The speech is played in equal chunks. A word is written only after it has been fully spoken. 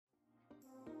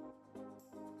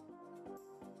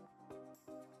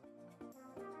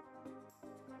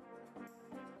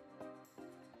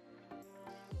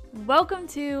Welcome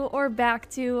to or back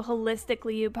to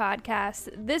Holistically You podcast.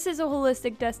 This is a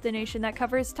holistic destination that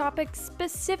covers topics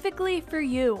specifically for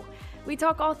you. We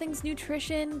talk all things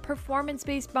nutrition,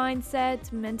 performance-based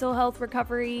mindset, mental health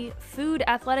recovery, food,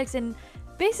 athletics, and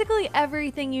basically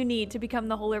everything you need to become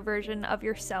the wholer version of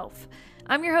yourself.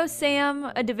 I'm your host,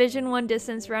 Sam, a Division I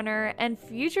distance runner and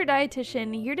future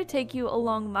dietitian here to take you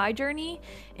along my journey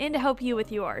and to help you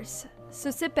with yours. So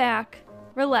sit back,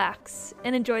 relax,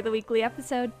 and enjoy the weekly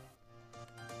episode.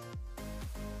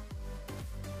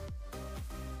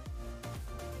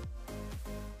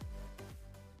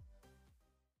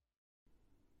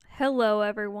 Hello,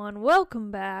 everyone.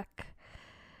 Welcome back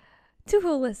to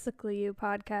Holistically You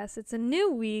podcast. It's a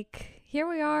new week. Here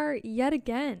we are yet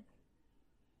again.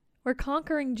 We're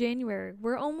conquering January.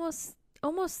 We're almost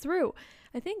through.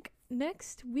 I think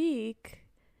next week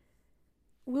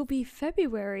will be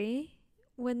February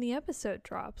when the episode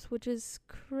drops, which is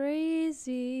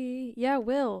crazy. Yeah,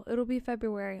 it'll be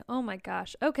February. Oh my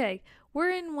gosh. Okay, we're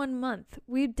in 1 month.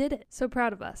 We did it. So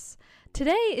proud of us.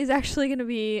 Today is actually going to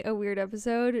be a weird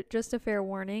episode, just a fair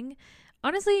warning.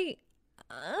 Honestly,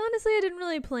 I didn't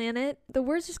really plan it. The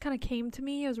words just kind of came to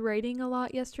me. I was writing a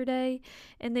lot yesterday,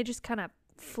 and they just kind of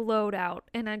flowed out,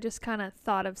 and I just kind of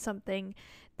thought of something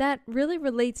that really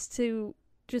relates to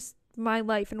just my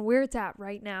life and where it's at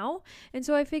right now. And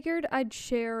so I figured I'd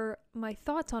share my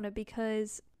thoughts on it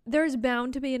because there's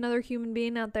bound to be another human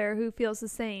being out there who feels the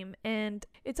same. And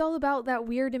it's all about that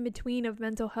weird in between of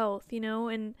mental health,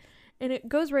 and it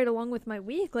goes right along with my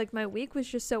week. Like, my week was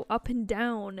just so up and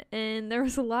down, and there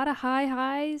was a lot of high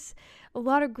highs, a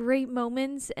lot of great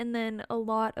moments, and then a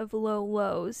lot of low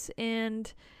lows.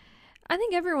 And I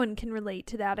think everyone can relate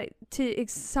to that to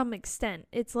some extent.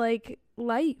 It's like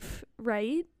life,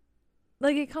 right?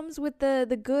 Like, it comes with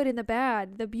the good and the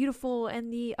bad, the beautiful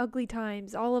and the ugly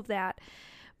times, all of that.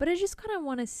 But I just kind of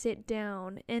want to sit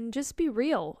down and just be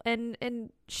real and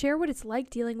share what it's like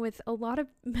dealing with a lot of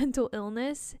mental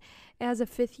illness as a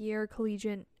fifth-year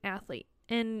collegiate athlete,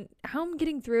 and how I'm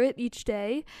getting through it each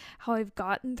day, how I've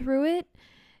gotten through it,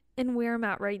 and where I'm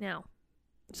at right now.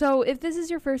 So if this is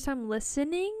your first time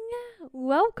listening,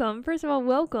 welcome. First of all,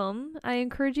 welcome. I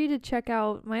encourage you to check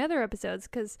out my other episodes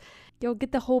because you'll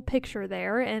get the whole picture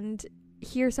there and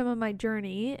hear some of my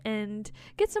journey and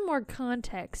get some more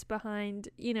context behind,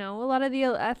 a lot of the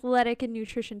athletic and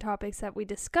nutrition topics that we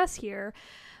discuss here.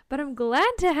 But I'm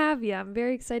glad to have you. I'm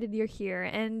very excited you're here.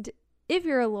 And if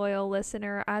you're a loyal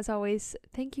listener, as always,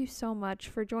 thank you so much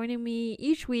for joining me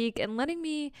each week and letting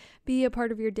me be a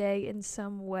part of your day in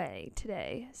some way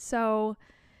today. So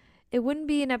it wouldn't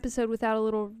be an episode without a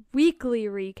little weekly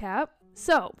recap.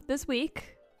 So this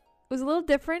week was a little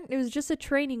different. It was just a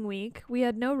training week. We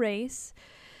had no race.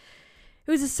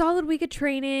 It was a solid week of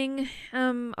training.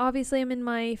 Obviously, I'm in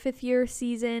my 5th-year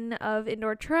season of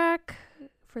indoor track.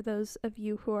 For those of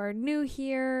you who are new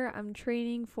here, I'm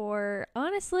training for,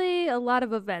 honestly, a lot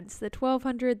of events. The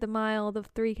 1200, the mile, the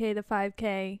 3K, the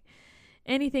 5K,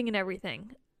 anything and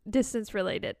everything distance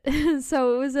related.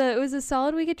 So it was a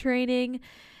solid week of training.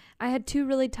 I had 2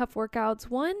 really tough workouts.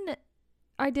 One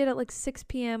I did at like 6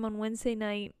 p.m. on Wednesday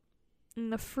night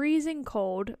in the freezing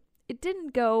cold. It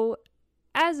didn't go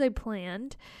as I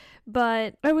planned,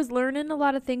 but I was learning a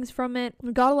lot of things from it,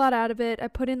 got a lot out of it. I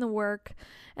put in the work,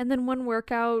 and then one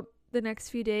workout the next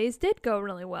few days did go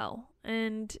really well,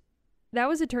 and that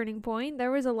was a turning point.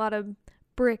 There was a lot of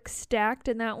bricks stacked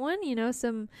in that one,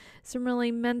 some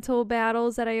really mental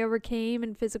battles that I overcame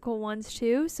and physical ones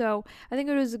too. So I think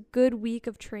it was a good week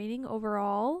of training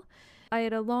overall. I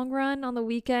had a long run on the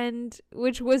weekend,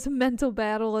 which was a mental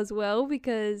battle as well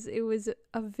because it was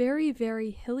a very,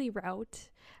 very hilly route.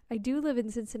 I do live in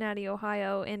Cincinnati,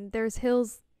 Ohio, and there's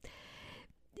hills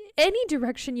any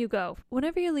direction you go.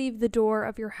 Whenever you leave the door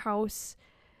of your house,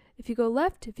 if you go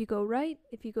left, if you go right,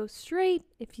 if you go straight,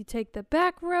 if you take the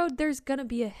back road, there's gonna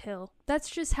be a hill. That's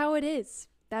just how it is.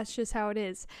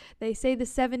 They say the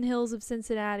 7 hills of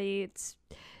Cincinnati. It's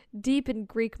deep in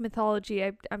Greek mythology.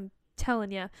 I'm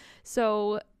telling you.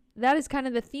 So that is kind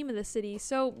of the theme of the city.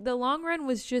 So the long run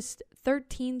was just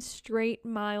 13 straight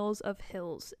miles of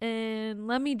hills. And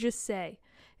let me just say,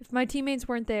 if my teammates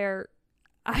weren't there,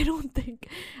 I don't think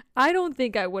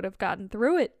I would have gotten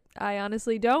through it. I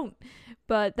honestly don't.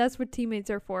 But that's what teammates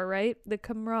are for, right? The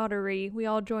camaraderie. We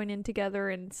all join in together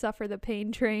and suffer the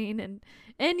pain train and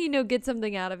get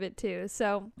something out of it too.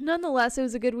 So nonetheless, it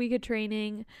was a good week of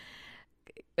training.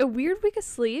 a weird week of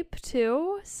sleep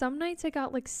too. Some nights I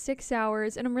got like 6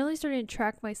 hours, and I'm really starting to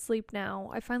track my sleep now.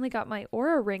 I finally got my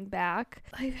Oura Ring back.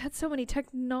 I've had so many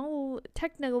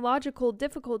technological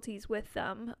difficulties with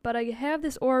them, but I have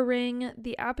this Oura Ring.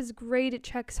 The app is great. It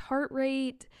checks heart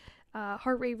rate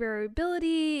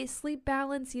variability, sleep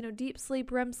balance, deep sleep,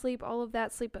 REM sleep, all of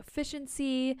that, sleep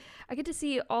efficiency. I get to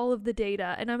see all of the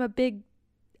data, and I'm a big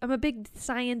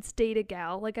science data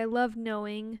gal. Like, I love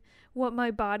knowing what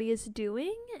my body is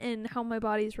doing and how my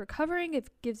body is recovering. It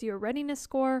gives you a readiness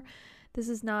score. This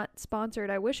is not sponsored.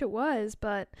 I wish it was,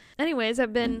 but anyways,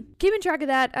 I've been keeping track of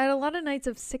that. I had a lot of nights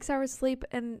of 6 hours sleep,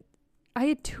 and I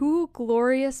had 2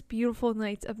 glorious, beautiful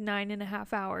nights of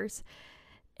 9.5 hours.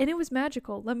 And it was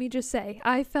magical, let me just say.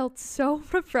 I felt so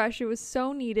refreshed. It was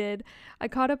so needed. I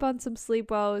caught up on some sleep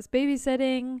while I was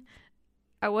babysitting.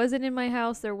 I wasn't in my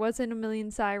house. There wasn't a million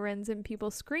sirens and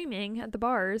people screaming at the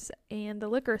bars and the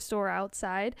liquor store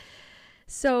outside.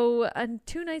 So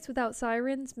 2 nights without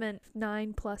sirens meant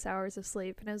 9+ hours of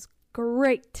sleep. And it was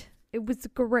great. It was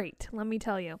great, let me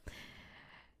tell you.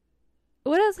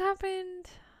 What else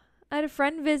happened? I had a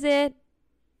friend visit.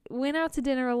 Went out to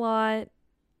dinner a lot.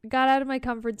 Got out of my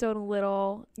comfort zone a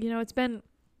little. It's been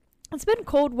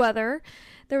cold weather.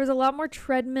 There was a lot more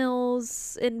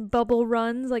treadmills and bubble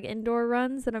runs, like indoor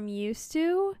runs, that I'm used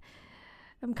to.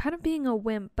 I'm kind of being a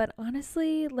wimp, but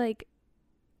honestly, the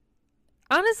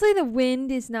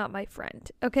wind is not my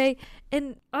friend, okay?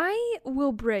 And I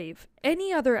will brave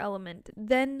any other element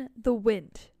than the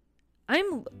wind.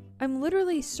 I'm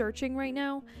literally searching right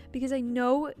now because I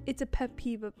know it's a pet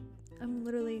peeve. I'm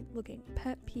literally looking.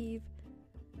 Pet peeve.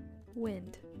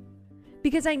 Wind.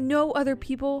 Because I know other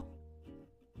people.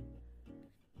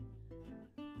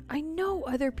 I know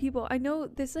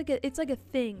this it's like a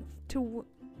thing to.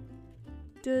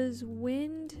 Does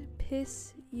wind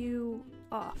piss you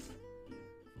off?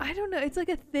 I don't know. It's like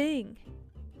a thing.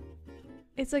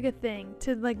 It's like a thing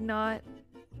to not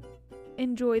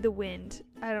enjoy the wind.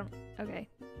 Okay.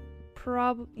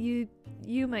 You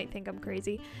might think I'm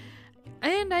crazy.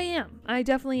 And I am. I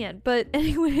definitely am. But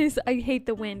anyways, I hate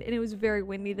the wind, and it was very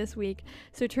windy this week.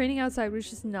 So training outside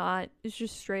was it's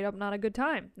just straight up not a good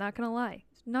time. Not gonna lie.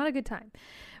 Not a good time.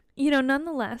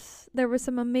 Nonetheless, there were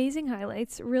some amazing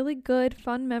highlights, really good,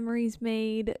 fun memories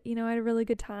made. I had a really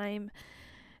good time.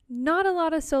 Not a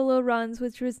lot of solo runs,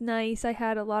 which was nice. I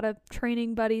had a lot of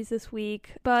training buddies this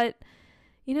week, but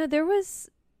there was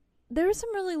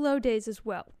some really low days as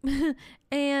well.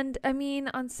 And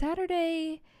on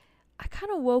Saturday, I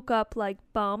kind of woke up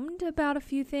bummed about a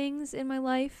few things in my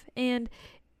life, and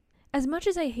as much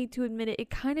as I hate to admit it,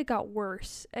 it kind of got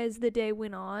worse as the day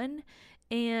went on.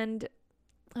 And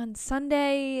on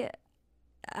Sunday,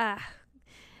 I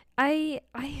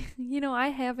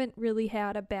haven't really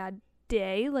had a bad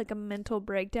day, like a mental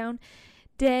breakdown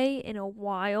day, in a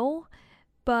while,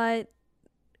 but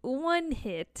one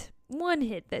hit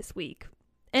this week,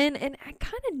 and I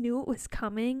kind of knew it was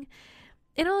coming.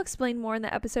 And I'll explain more in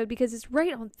the episode because it's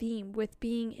right on theme with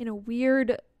being in a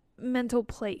weird mental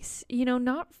place.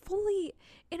 Not fully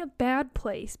in a bad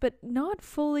place, but not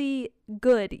fully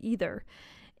good either.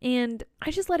 And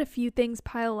I just let a few things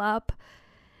pile up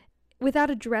without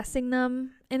addressing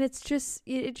them. And it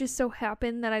just so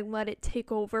happened that I let it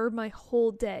take over my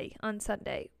whole day on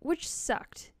Sunday, which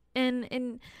sucked.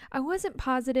 And I wasn't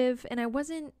positive, and I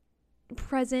wasn't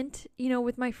present,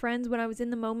 with my friends when I was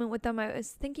in the moment with them. I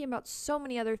was thinking about so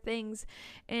many other things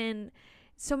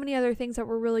that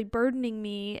were really burdening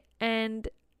me, and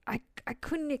I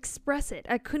couldn't express it.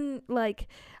 I couldn't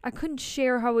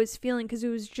share how I was feeling because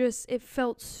it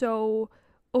felt so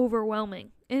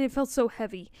overwhelming, and it felt so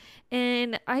heavy.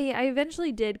 And I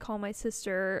eventually did call my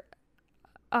sister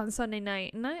on Sunday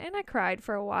night, and I cried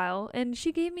for a while, and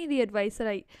she gave me the advice that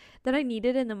I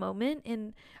needed in the moment,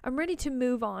 and I'm ready to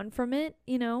move on from it.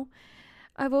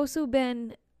 I've also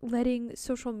been letting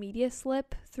social media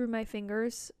slip through my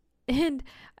fingers, and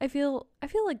I feel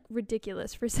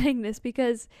ridiculous for saying this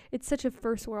because it's such a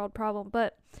first world problem,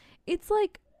 but it's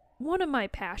one of my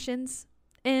passions,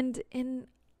 and in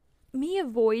me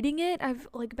avoiding it, I've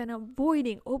been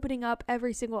avoiding opening up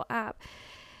every single app.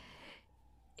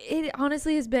 It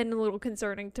honestly has been a little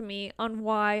concerning to me on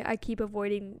why I keep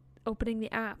avoiding opening the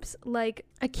apps.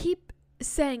 I keep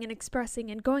saying and expressing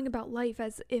and going about life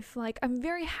as if I'm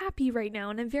very happy right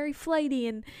now, and I'm very flighty,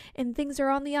 and things are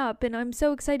on the up, and I'm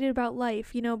so excited about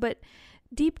life, but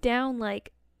deep down,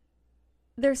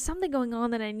 there's something going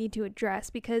on that I need to address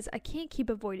because I can't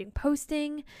keep avoiding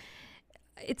posting.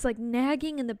 it's like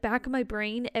nagging in the back of my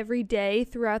brain every day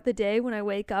throughout the day when I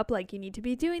wake up, like, you need to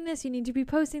be doing this, you need to be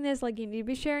posting this, like, you need to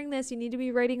be sharing this, you need to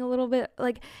be writing a little bit.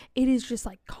 Like, it is just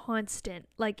like constant,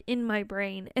 like, in my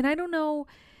brain. And I don't know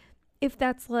if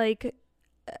that's like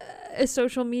a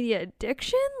social media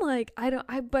addiction. Like,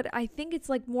 but I think it's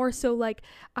like more so like,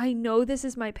 I know this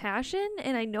is my passion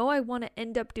and I know I want to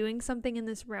end up doing something in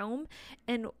this realm,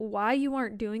 and why you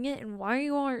aren't doing it and why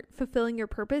you aren't fulfilling your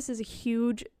purpose is a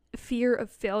huge fear of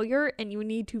failure, and you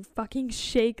need to fucking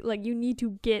you need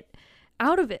to get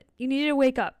out of it. You need to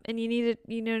wake up and you need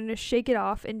to, to shake it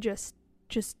off and just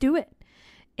do it.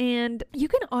 And you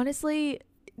can honestly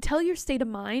tell your state of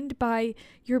mind by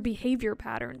your behavior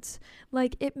patterns.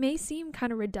 Like, it may seem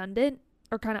kind of redundant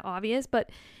or kind of obvious, but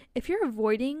if you're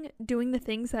avoiding doing the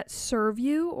things that serve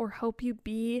you or help you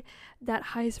be that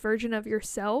highest version of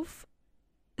yourself,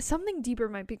 something deeper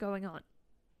might be going on.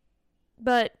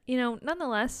 But,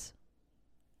 nonetheless,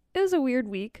 it was a weird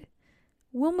week.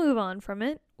 We'll move on from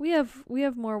it. We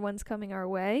have more ones coming our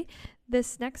way.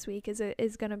 This next week is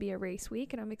going to be a race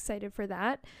week, and I'm excited for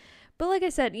that. But like I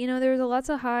said, there's lots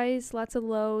of highs, lots of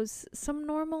lows, some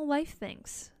normal life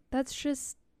things. That's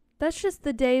just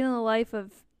the day in the life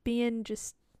of being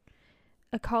just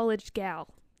a college gal,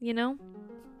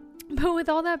 But with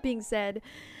all that being said,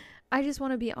 I just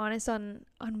want to be honest on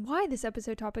why this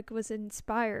episode topic was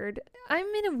inspired. I'm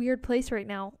in a weird place right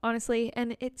now, honestly,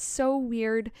 and it's so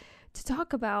weird to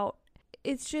talk about.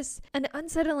 It's just an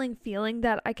unsettling feeling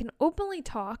that I can openly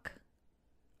talk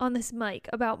on this mic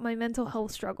about my mental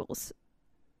health struggles.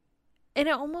 And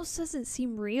it almost doesn't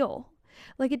seem real.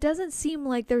 Like, it doesn't seem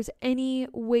like there's any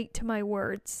weight to my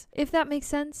words, if that makes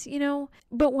sense,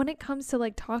 But when it comes to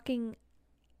like talking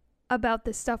about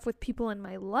this stuff with people in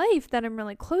my life that I'm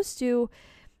really close to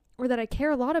or that I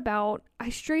care a lot about, I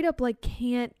straight up like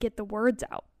can't get the words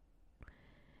out.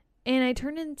 And I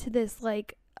turn into this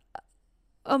like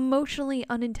emotionally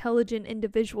unintelligent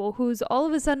individual who's all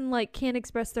of a sudden like can't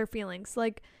express their feelings.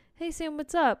 Like, hey Sam,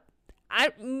 what's up? I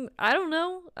don't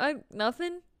know.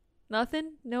 Nothing.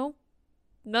 No.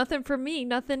 Nothing from me.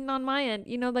 Nothing on my end.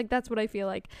 Like, that's what I feel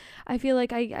like. I feel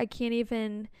like I can't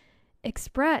even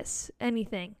express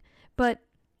anything. But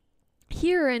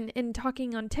here and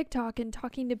talking on TikTok and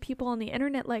talking to people on the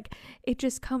internet, like, it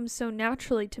just comes so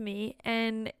naturally to me.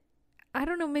 And I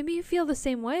don't know, maybe you feel the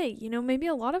same way. Maybe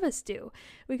a lot of us do.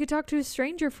 We could talk to a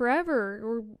stranger forever,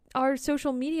 or our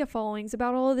social media followings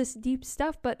about all of this deep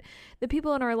stuff, but the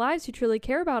people in our lives who truly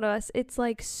care about us, it's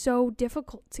like so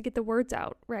difficult to get the words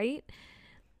out, right?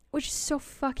 Which is so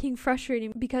fucking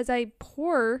frustrating, because I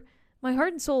pour my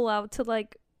heart and soul out to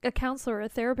like a counselor or a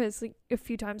therapist like a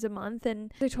few times a month,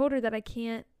 and I told her that I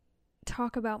can't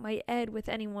talk about my ed with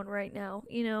anyone right now,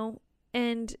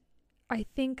 and I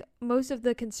think most of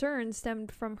the concern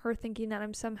stemmed from her thinking that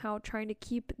I'm somehow trying to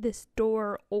keep this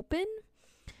door open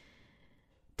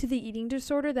to the eating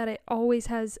disorder, that it always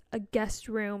has a guest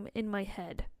room in my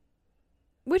head.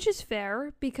 Which is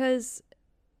fair, because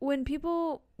when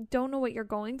people don't know what you're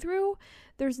going through,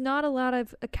 there's not a lot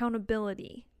of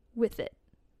accountability with it.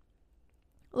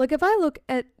 Like, if I look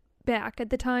back at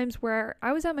the times where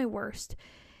I was at my worst,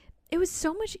 it was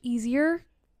so much easier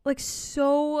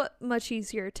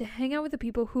to hang out with the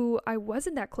people who I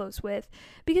wasn't that close with,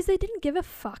 because they didn't give a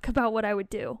fuck about what I would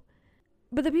do.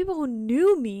 But the people who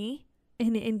knew me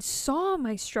and saw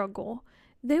my struggle,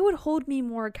 they would hold me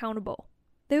more accountable.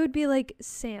 They would be like,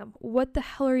 Sam, what the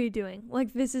hell are you doing?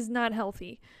 Like, this is not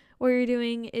healthy. What you're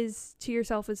doing is to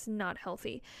yourself is not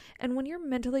healthy. And when you're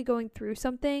mentally going through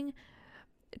something,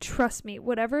 trust me,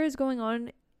 whatever is going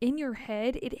on in your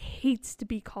head, it hates to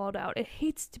be called out. It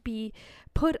hates to be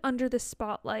put under the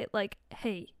spotlight like,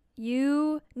 hey,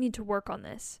 you need to work on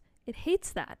this. It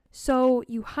hates that. So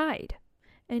you hide.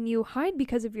 And you hide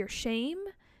because of your shame.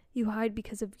 You hide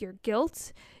because of your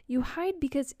guilt. You hide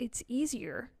because it's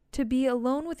easier to be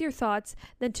alone with your thoughts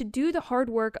than to do the hard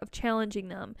work of challenging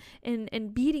them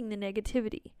and beating the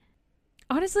negativity.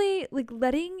 Honestly, like,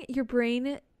 letting your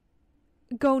brain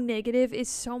go negative is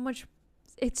so much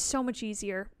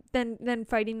easier than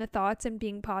fighting the thoughts and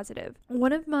being positive.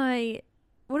 One of my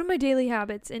daily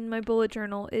habits in my bullet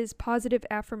journal is positive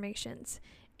affirmations.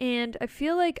 And I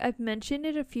feel like I've mentioned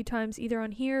it a few times either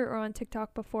on here or on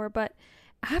TikTok before, but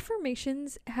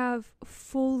affirmations have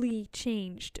fully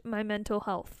changed my mental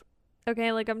health.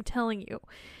 Okay, like, I'm telling you.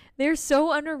 They're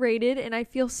so underrated, and I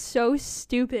feel so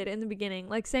stupid in the beginning,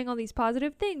 like saying all these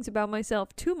positive things about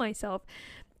myself to myself,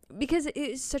 because it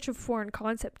is such a foreign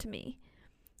concept to me.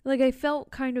 Like, I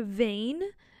felt kind of vain,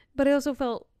 but I also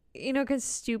felt, kind of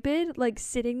stupid, like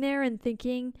sitting there and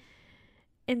thinking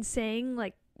and saying,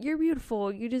 like, you're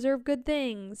beautiful, you deserve good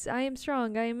things, I am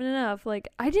strong, I am enough. Like,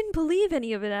 I didn't believe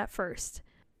any of it at first.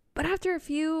 But after a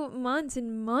few months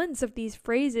and months of these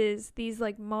phrases, these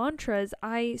like mantras,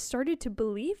 I started to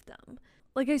believe them.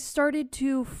 Like, I started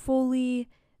to fully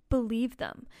believe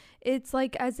them. It's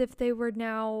like as if they were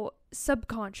now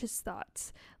subconscious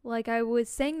thoughts. Like, I was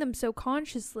saying them so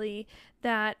consciously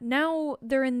that now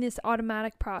they're in this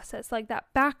automatic process, like that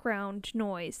background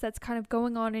noise that's kind of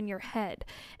going on in your head.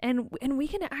 And we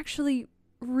can actually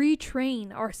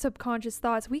retrain our subconscious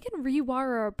thoughts. We can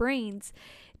rewire our brains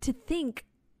to think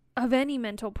of any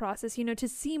mental process, to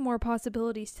see more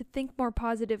possibilities, to think more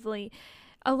positively.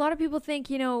 A lot of people think,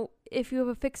 if you have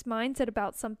a fixed mindset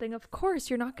about something, of course,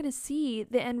 you're not going to see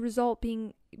the end result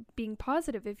being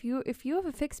positive. If you have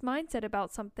a fixed mindset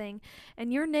about something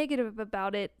and you're negative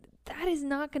about it, that is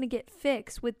not going to get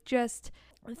fixed with just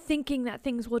thinking that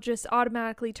things will just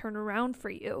automatically turn around for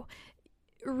you.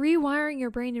 Rewiring your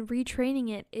brain and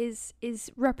retraining it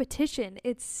is repetition.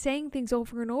 It's saying things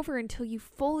over and over until you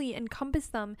fully encompass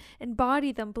them,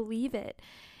 embody them, believe it.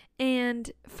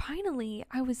 And finally,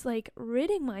 I was like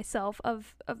ridding myself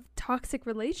of toxic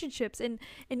relationships and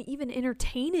even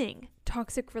entertaining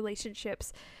toxic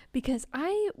relationships, because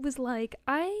I was like,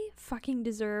 I fucking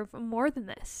deserve more than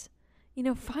this.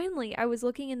 Finally, I was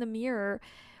looking in the mirror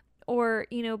or,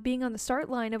 being on the start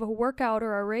line of a workout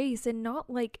or a race and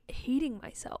not like hating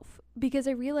myself, because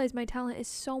I realized my talent is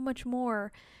so much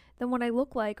more than what I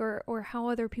look like or how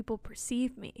other people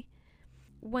perceive me.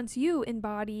 Once you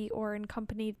embody or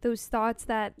accompany those thoughts,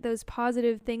 those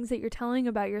positive things that you're telling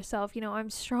about yourself,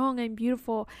 I'm strong, I'm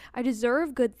beautiful, I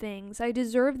deserve good things, I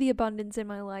deserve the abundance in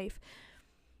my life.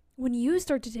 When you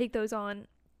start to take those on,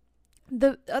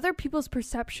 the other people's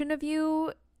perception of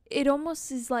you, it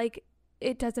almost is like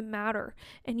it doesn't matter,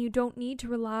 and you don't need to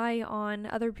rely on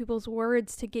other people's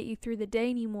words to get you through the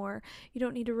day anymore. You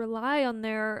don't need to rely on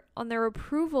their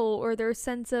approval or their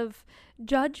sense of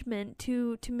judgment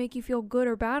to make you feel good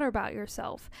or bad about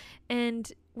yourself.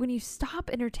 And when you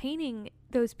stop entertaining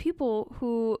those people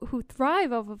who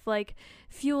thrive off of like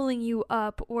fueling you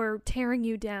up or tearing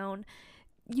you down,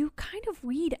 you kind of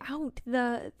weed out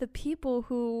the people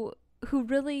who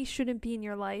really shouldn't be in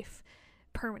your life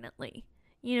permanently.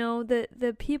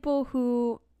 The people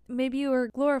who maybe you are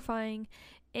glorifying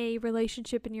a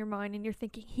relationship in your mind and you're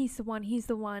thinking, he's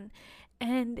the one.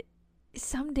 And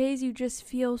some days you just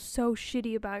feel so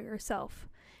shitty about yourself.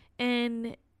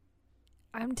 And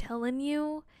I'm telling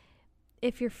you,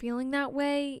 if you're feeling that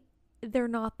way, they're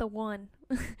not the one.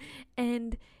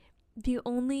 And the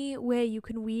only way you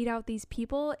can weed out these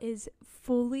people is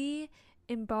fully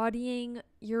embodying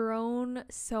your own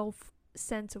self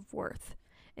sense of worth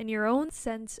and your own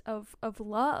sense of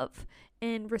love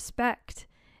and respect,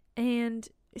 and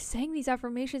saying these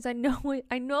affirmations. I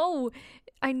know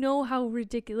how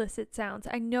ridiculous it sounds.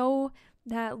 I know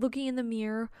that looking in the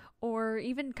mirror or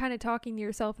even kind of talking to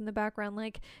yourself in the background,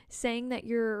 like saying that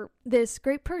you're this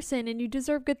great person and you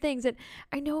deserve good things, and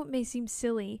I know it may seem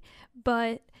silly,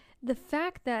 but the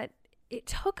fact that it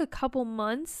took a couple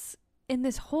months in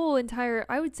this whole entire,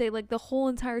 I would say like the whole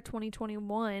entire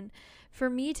 2021, for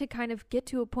me to kind of get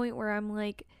to a point where I'm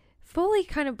like fully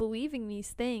kind of believing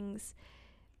these things,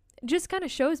 just kind of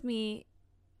shows me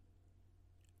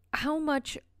how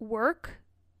much work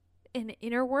and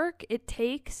inner work it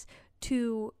takes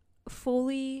to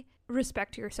fully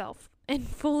respect yourself and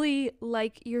fully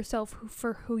like yourself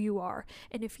for who you are.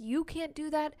 And if you can't do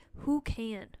that, who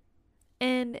can?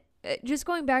 And just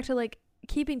going back to like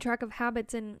keeping track of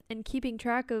habits and keeping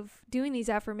track of doing these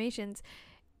affirmations,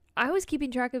 I was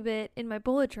keeping track of it in my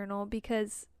bullet journal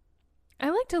because I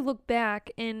like to look back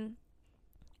and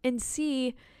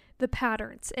see the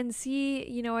patterns and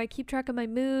see, I keep track of my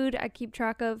mood, I keep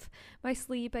track of my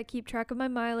sleep, I keep track of my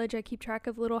mileage, I keep track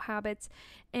of little habits,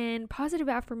 and positive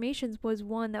affirmations was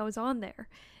one that was on there.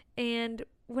 And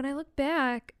when I look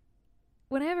back,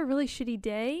 when I have a really shitty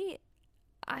day,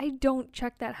 I don't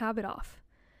check that habit off,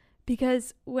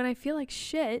 because when I feel like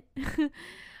shit,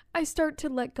 I start to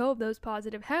let go of those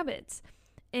positive habits,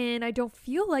 and I don't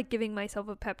feel like giving myself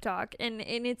a pep talk, and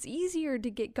it's easier to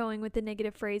get going with the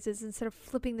negative phrases instead of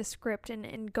flipping the script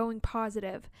and going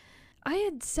positive. I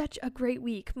had such a great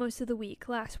week most of the week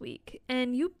last week,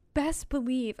 and you best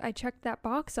believe I checked that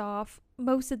box off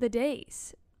most of the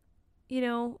days.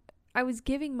 I was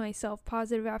giving myself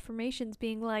positive affirmations,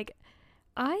 being like,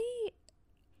 I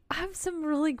have some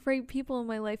really great people in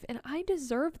my life and I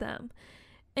deserve them.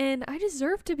 And I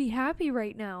deserve to be happy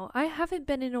right now. I haven't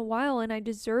been in a while and I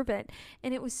deserve it.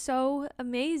 And it was so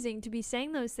amazing to be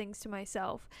saying those things to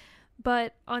myself.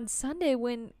 But on Sunday,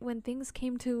 when things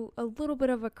came to a little bit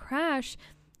of a crash,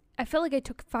 I felt like I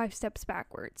took 5 steps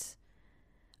backwards.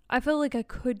 I felt like I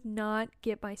could not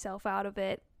get myself out of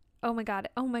it. Oh my God,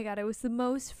 it was the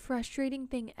most frustrating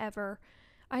thing ever.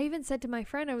 I even said to my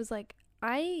friend, I was like,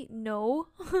 I know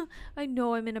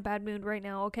I'm in a bad mood right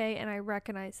now, okay? And I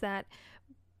recognize that.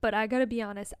 But I gotta be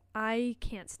honest, I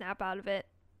can't snap out of it.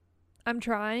 I'm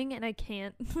trying and I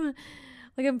can't.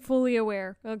 Like, I'm fully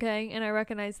aware, okay? And I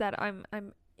recognize that I'm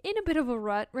in a bit of a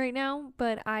rut right now,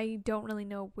 but I don't really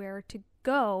know where to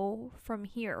go from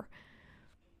here.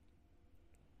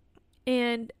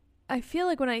 And I feel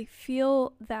like when I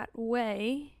feel that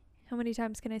way, how many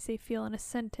times can I say feel in a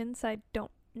sentence? I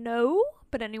don't know.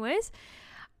 But anyways,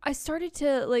 I started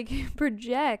to like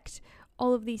project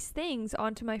all of these things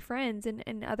onto my friends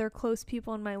and other close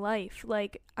people in my life.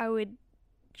 Like, I would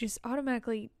just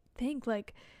automatically think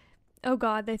like, oh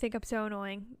God, they think I'm so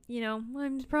annoying. You know,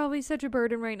 I'm probably such a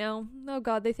burden right now. Oh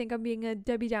God, they think I'm being a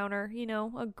Debbie Downer, you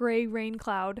know, a gray rain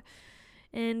cloud.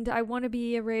 And I want to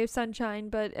be a ray of sunshine,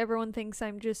 but everyone thinks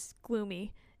I'm just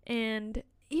gloomy. And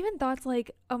even thoughts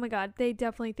like, oh my God, they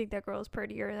definitely think that girl is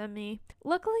prettier than me.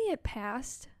 Luckily, it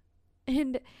passed.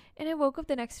 And I woke up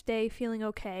the next day feeling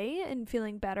okay and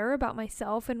feeling better about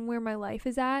myself and where my life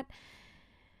is at.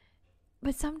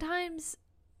 But sometimes,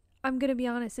 I'm going to be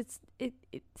honest,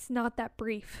 it's not that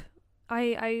brief.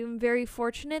 I am very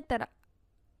fortunate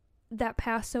that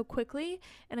passed so quickly,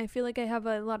 and I feel like I have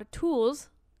a lot of tools,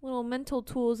 little mental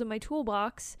tools in my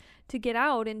toolbox to get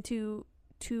out and to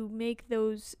make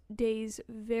those days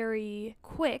very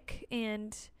quick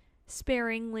and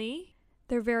sparingly.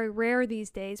 They're very rare these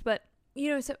days, but you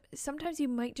know, so sometimes you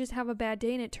might just have a bad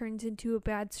day and it turns into a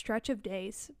bad stretch of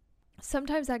days.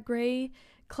 Sometimes that gray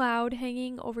cloud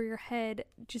hanging over your head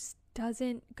just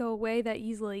doesn't go away that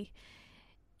easily.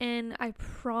 And I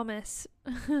promise,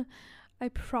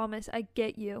 I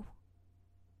get you.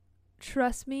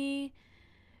 Trust me,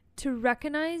 to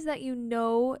recognize that you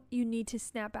know you need to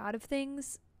snap out of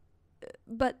things,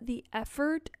 but the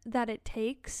effort that it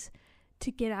takes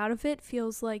to get out of it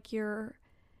feels like you're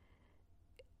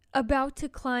about to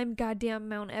climb goddamn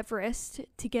Mount Everest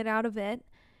to get out of it.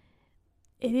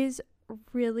 It is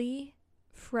really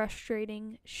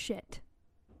frustrating shit.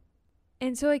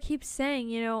 And so I keep saying,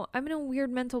 you know, I'm in a weird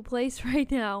mental place right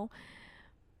now.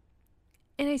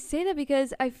 And I say that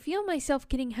because I feel myself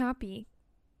getting happy.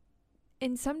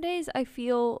 And some days I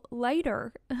feel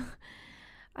lighter.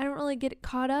 I don't really get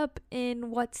caught up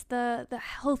in what's the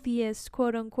healthiest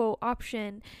quote unquote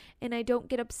option. And I don't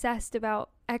get obsessed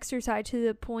about exercise to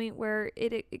the point where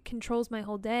it controls my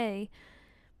whole day.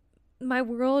 My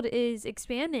world is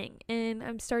expanding and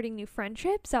I'm starting new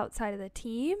friendships outside of the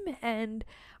team, and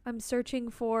I'm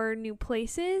searching for new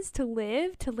places to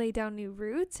live, to lay down new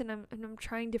roots, and I'm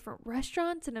trying different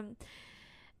restaurants, and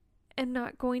I'm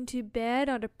not going to bed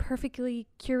on a perfectly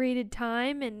curated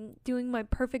time and doing my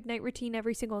perfect night routine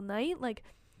every single night. Like,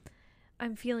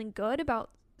 I'm feeling good about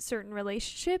certain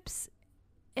relationships,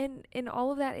 and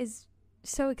all of that is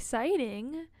so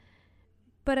exciting.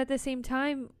 But at the same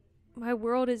time, my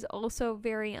world is also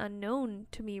very unknown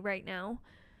to me right now.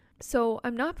 So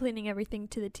I'm not planning everything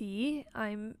to the T.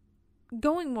 I'm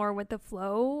going more with the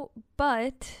flow,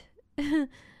 but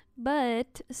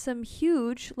some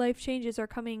huge life changes are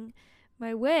coming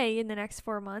my way in the next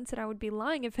 4 months, and I would be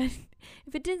lying if it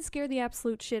didn't scare the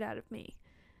absolute shit out of me.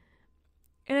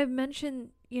 And I've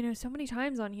mentioned, you know, so many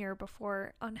times on here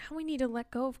before on how we need to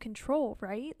let go of control,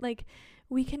 right? Like,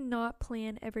 we cannot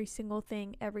plan every single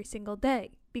thing every single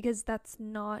day because that's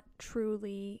not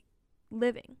truly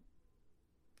living.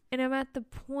 And I'm at the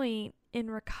point in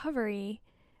recovery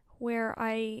where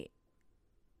I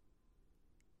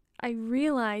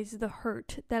realize the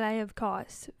hurt that I have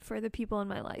caused for the people in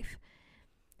my life.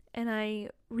 And I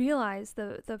realize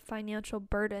the financial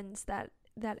burdens that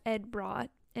Ed brought.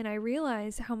 And I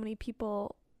realize how many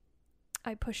people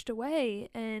I pushed away.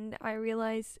 And I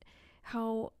realize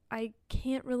how I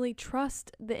can't really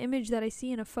trust the image that I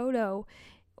see in a photo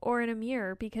or in a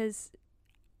mirror, because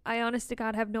I honest to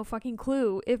God have no fucking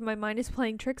clue if my mind is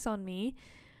playing tricks on me.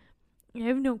 I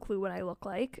have no clue what I look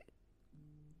like.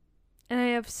 And I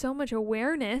have so much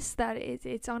awareness that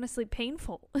it's honestly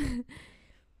painful.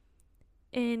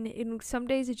 And in some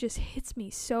days it just hits me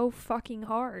so fucking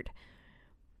hard.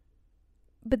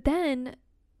 But then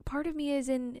part of me is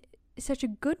in such a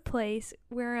good place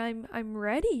where I'm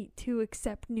ready to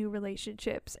accept new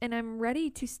relationships, and I'm ready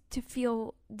to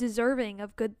feel deserving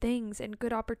of good things and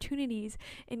good opportunities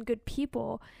and good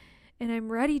people, and I'm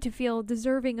ready to feel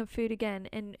deserving of food again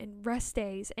and rest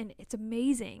days, and it's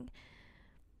amazing.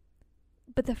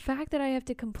 But the fact that I have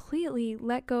to completely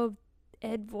let go of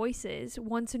Ed voices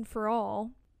once and for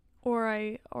all or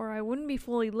I wouldn't be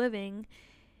fully living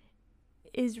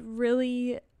is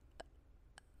really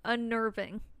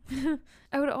unnerving.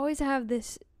 I would always have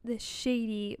this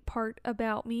shady part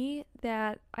about me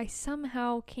that I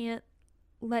somehow can't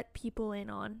let people in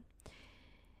on.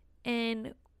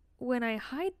 And when I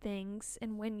hide things,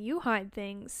 and when you hide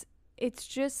things, it's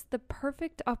just the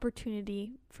perfect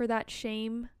opportunity for that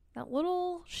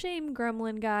little shame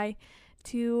gremlin guy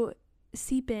to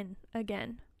seep in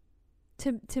again,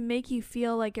 to make you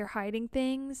feel like you're hiding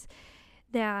things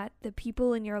that the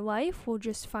people in your life will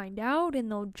just find out, and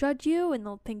they'll judge you, and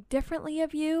they'll think differently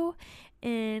of you,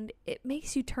 and it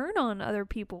makes you turn on other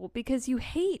people because you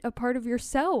hate a part of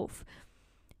yourself.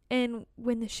 And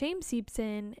when the shame seeps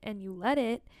in and you let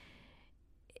it,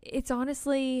 it's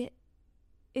honestly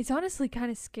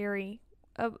kind of scary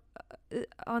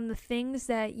on the things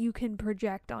that you can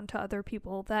project onto other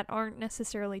people that aren't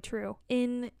necessarily true.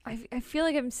 I feel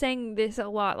like I'm saying this a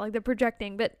lot, like the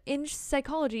projecting, but in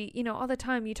psychology, all the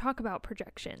time you talk about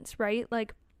projections, right?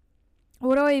 Like,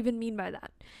 what do I even mean by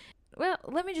that? Well,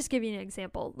 let me just give you an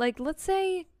example. Like, let's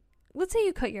say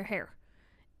you cut your hair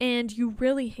and you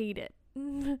really hate it.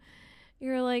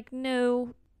 You're like,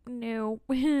 no,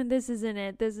 this isn't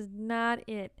it. This is not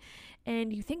it.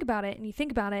 And you think about it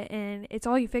and it's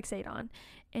all you fixate on.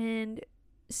 And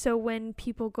so when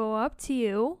people go up to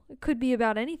you, it could be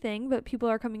about anything, but people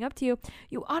are coming up to you,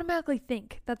 you automatically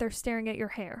think that they're staring at your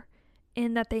hair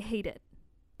and that they hate it.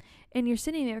 And you're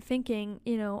sitting there thinking,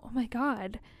 oh my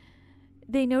God,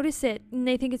 they notice it and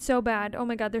they think it's so bad. Oh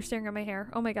my God, they're staring at my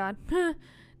hair. Oh my God.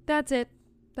 That's it.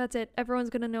 Everyone's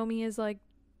going to know me as like,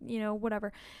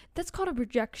 whatever. That's called a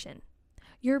projection.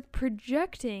 You're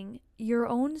projecting your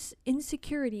own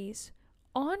insecurities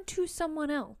onto someone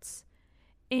else.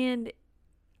 And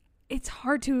it's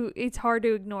hard to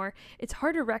ignore. It's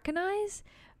hard to recognize,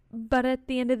 but at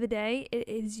the end of the day, it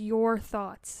is your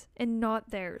thoughts and not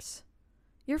theirs.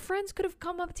 Your friends could have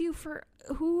come up to you for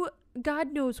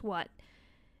God knows what.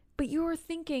 But you're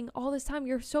thinking all this time,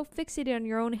 you're so fixated on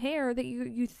your own hair that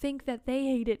you think that they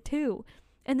hate it too.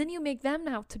 And then you make them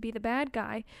out to be the bad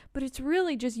guy, but it's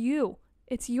really just you.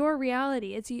 It's your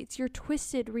reality. It's your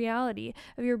twisted reality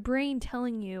of your brain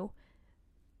telling you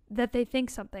that they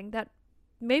think something that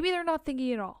maybe they're not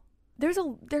thinking at all. There's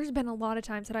been a lot of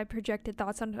times that I projected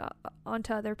thoughts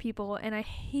onto other people, and I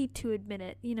hate to admit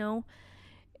it,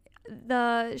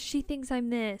 she thinks I'm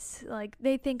this, like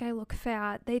they think I look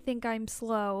fat, they think I'm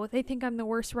slow, they think I'm the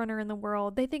worst runner in the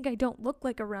world, they think I don't look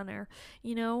like a runner.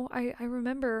 I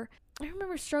remember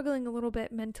struggling a little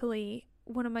bit mentally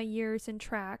one of my years in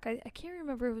track. I can't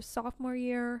remember if it was sophomore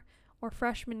year or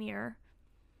freshman year.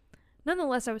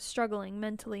 Nonetheless, I was struggling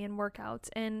mentally in workouts,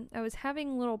 and I was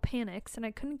having little panics, and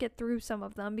I couldn't get through some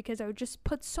of them because I would just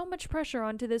put so much pressure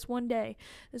onto this one day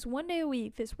a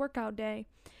week, this workout day.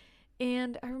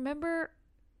 And I remember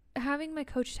having my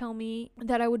coach tell me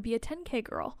that I would be a 10K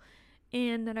girl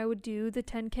and that I would do the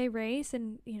 10K race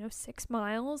and, 6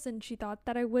 miles. And she thought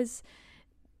that I was,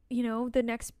 the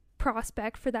next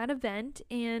prospect for that event.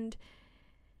 And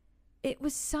it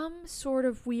was some sort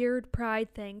of weird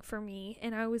pride thing for me.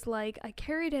 And I was like, I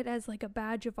carried it as like a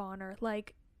badge of honor.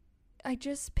 Like, I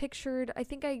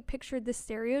think I pictured the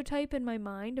stereotype in my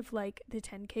mind of like the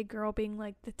 10K girl being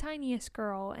like the tiniest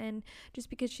girl, and just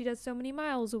because she does so many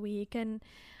miles a week. And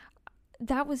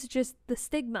that was just the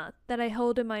stigma that I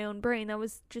held in my own brain. That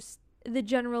was just the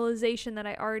generalization that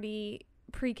I already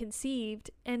preconceived.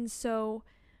 And so,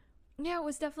 yeah, it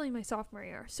was definitely my sophomore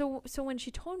year. So when she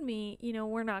told me,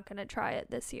 we're not going to try it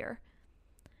this year.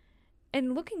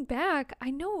 And looking back,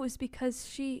 I know it was because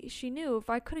she knew if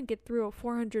I couldn't get through a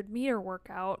 400-meter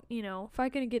workout, if I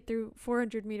couldn't get through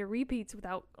 400-meter repeats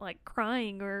without like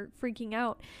crying or freaking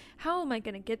out, how am I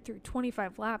going to get through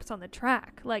 25 laps on the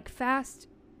track, like fast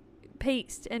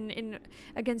paced and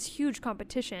against huge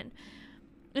competition?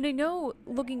 And I know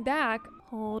looking back,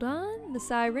 hold on, the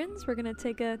sirens, we're going to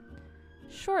take a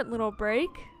short little break.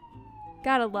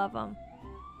 Gotta love them.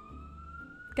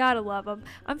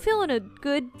 I'm feeling a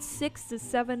good 6 to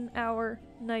 7 hour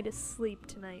night of sleep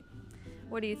tonight.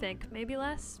 What do you think? Maybe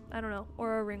less? I don't know.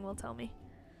 Aura Ring will tell me.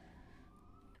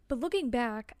 But looking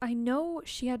back, I know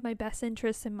she had my best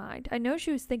interests in mind. I know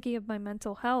she was thinking of my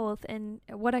mental health and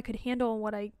what I could handle and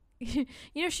what I...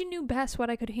 she knew best what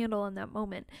I could handle in that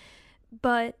moment.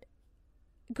 But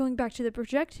going back to the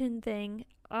projection thing,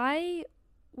 I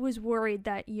was worried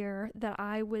that year that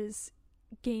I was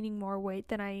gaining more weight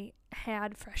than I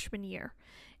had freshman year,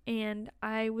 and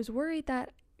I was worried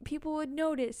that people would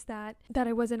notice that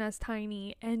I wasn't as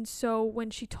tiny. And so when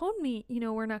she told me,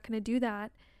 we're not going to do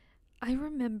that, I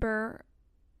remember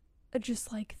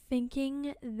just like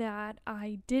thinking that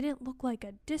I didn't look like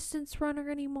a distance runner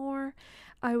anymore.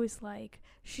 I was like,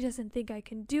 she doesn't think I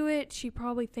can do it. She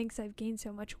probably thinks I've gained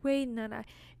so much weight. And then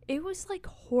it was like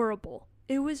horrible.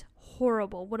 It was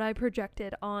horrible what I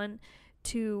projected on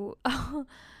to,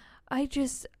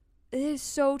 it is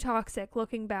so toxic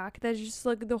looking back. That's just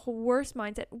like the whole worst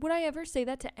mindset. Would I ever say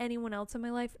that to anyone else in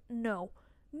my life? No.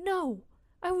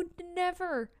 I would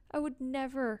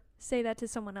never say that to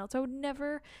someone else. I would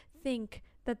never think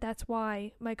that that's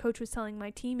why my coach was telling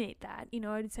my teammate that.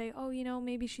 I'd say, oh,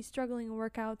 maybe she's struggling in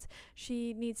workouts.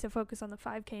 She needs to focus on the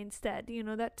 5K instead.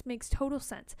 That makes total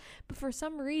sense. But for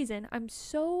some reason, I'm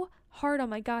so hard on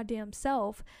my goddamn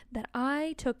self that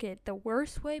I took it the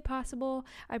worst way possible.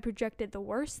 I projected the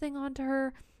worst thing onto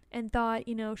her and thought,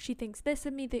 she thinks this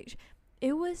of me.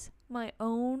 It was my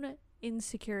own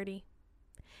insecurity.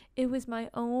 It was my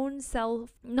own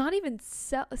not even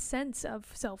sense of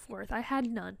self-worth. I had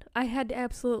none. I had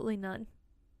absolutely none.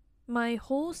 My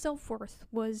whole self-worth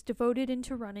was devoted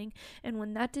into running, and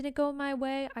when that didn't go my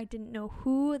way, I didn't know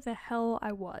who the hell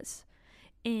I was.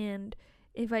 And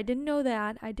if I didn't know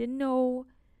that, I didn't know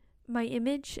my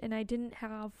image, and I didn't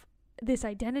have this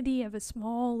identity of a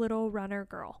small little runner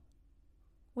girl,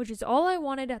 which is all I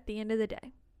wanted at the end of the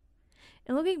day.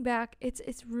 And looking back, it's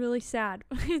really sad.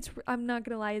 I'm not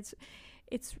gonna lie,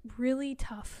 it's really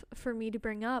tough for me to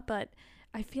bring up, but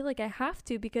I feel like I have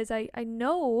to, because I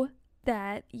know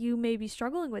that you may be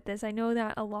struggling with this. I know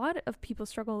that a lot of people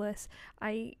struggle with this.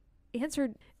 I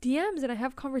answered DMs and I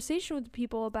have conversation with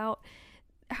people about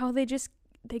how they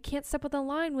can't step on the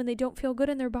line when they don't feel good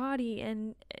in their body,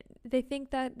 and they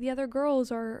think that the other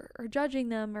girls are judging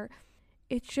them, or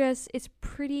it's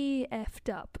pretty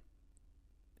effed up.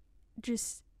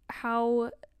 Just how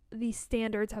these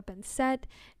standards have been set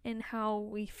and how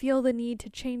we feel the need to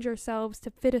change ourselves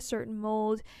to fit a certain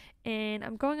mold. And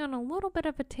I'm going on a little bit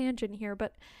of a tangent here,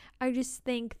 but I just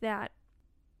think that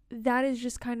is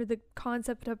just kind of the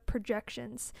concept of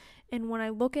projections. And when I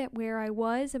look at where I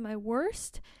was at my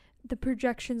worst, the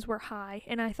projections were high,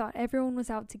 and I thought everyone was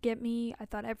out to get me. I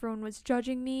thought everyone was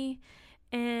judging me,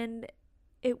 and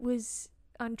it was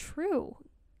untrue.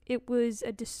 It was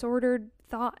a disordered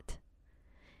thought.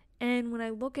 And when I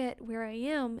look at where I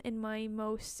am in my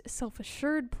most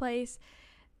self-assured place,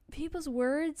 people's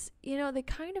words, they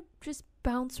kind of just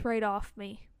bounce right off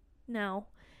me now.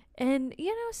 And,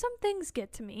 some things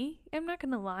get to me. I'm not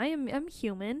going to lie. I'm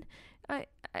human.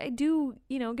 I do,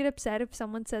 get upset if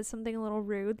someone says something a little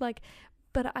rude,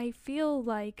 but I feel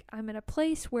like I'm in a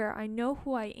place where I know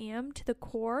who I am to the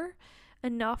core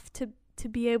enough to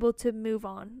be able to move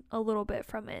on a little bit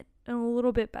from it and a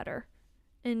little bit better.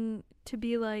 And to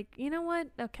be like, you know what?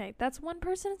 Okay, that's one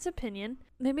person's opinion.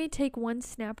 They may take one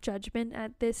snap judgment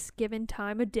at this given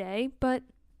time of day, but,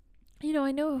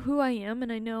 I know who I am,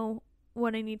 and I know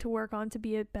what I need to work on to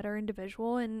be a better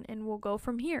individual, and we'll go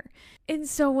from here. And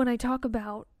so when I talk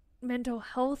about mental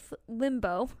health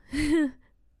limbo,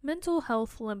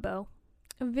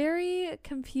 a very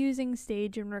confusing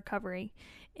stage in recovery.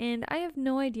 And I have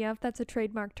no idea if that's a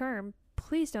trademark term.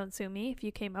 Please don't sue me if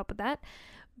you came up with that.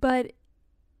 But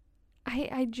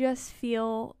I just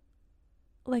feel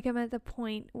like I'm at the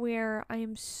point where I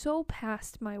am so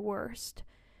past my worst,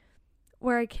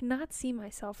 where I cannot see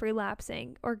myself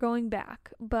relapsing or going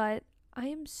back, but I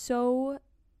am so,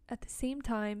 at the same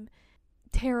time,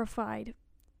 terrified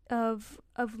of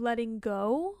letting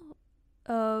go,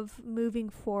 of moving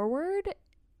forward,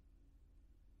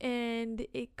 and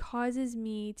it causes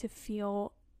me to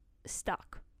feel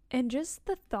stuck. And just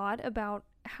the thought about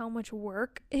how much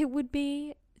work it would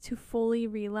be to fully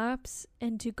relapse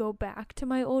and to go back to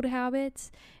my old habits,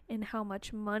 and how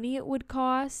much money it would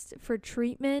cost for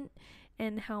treatment,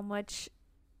 and how much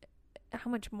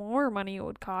more money it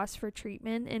would cost for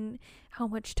treatment, and how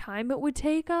much time it would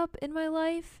take up in my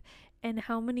life, and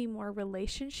how many more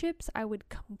relationships I would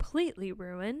completely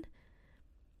ruin.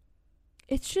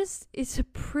 It's a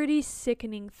pretty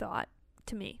sickening thought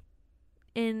to me,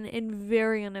 and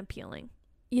very unappealing.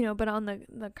 But on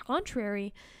the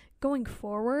contrary, going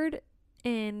forward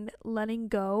and letting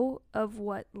go of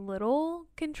what little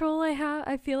control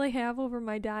I feel I have over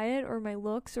my diet or my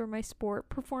looks or my sport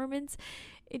performance,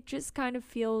 it just kind of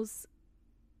feels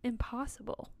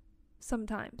impossible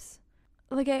sometimes.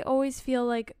 I always feel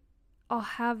like I'll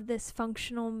have this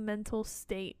functional mental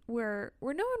state where no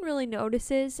one really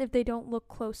notices if they don't look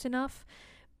close enough,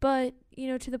 but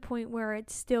to the point where it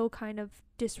still kind of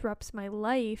disrupts my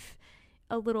life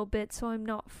a little bit, so I'm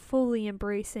not fully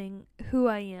embracing who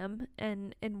I am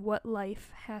and what life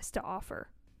has to offer.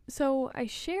 So I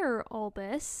share all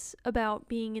this about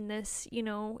being in this,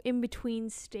 in between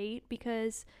state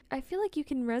because I feel like you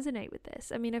can resonate with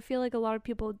this. I mean, I feel like a lot of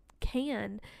people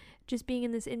can, just being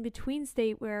in this in between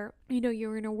state where,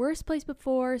 you're in a worse place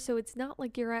before, so it's not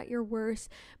like you're at your worst,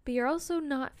 but you're also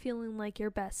not feeling like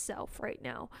your best self right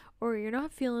now, or you're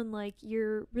not feeling like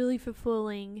you're really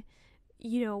fulfilling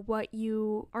what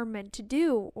you are meant to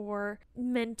do or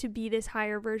meant to be this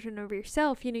higher version of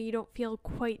yourself. You don't feel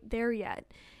quite there yet.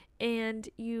 And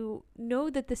you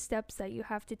know that the steps that you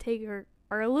have to take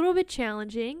are a little bit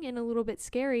challenging and a little bit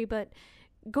scary, but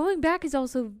going back is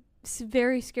also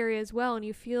very scary as well. And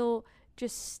you feel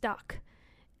just stuck.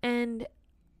 And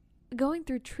going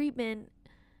through treatment,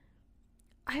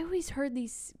 I always heard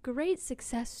these great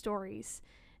success stories.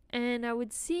 And I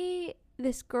would see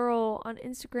this girl on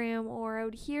Instagram, or I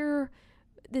would hear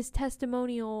this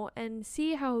testimonial and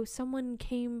see how someone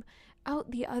came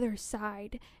out the other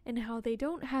side and how they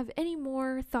don't have any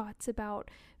more thoughts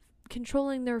about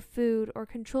controlling their food or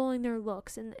controlling their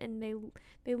looks, and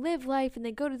they live life and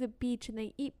they go to the beach and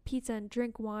they eat pizza and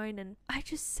drink wine. And I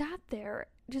just sat there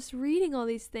just reading all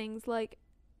these things like,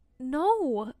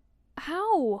 no,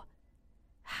 how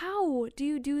do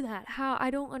you do that? How? I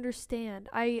don't understand.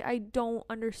 I don't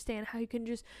understand how you can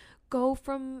just go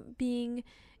from being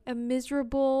a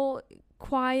miserable,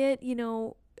 quiet,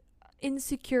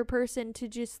 insecure person to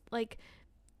just like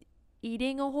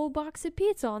eating a whole box of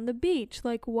pizza on the beach,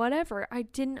 like whatever. I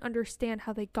didn't understand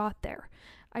how they got there.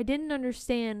 I didn't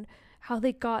understand how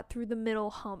they got through the middle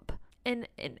hump. And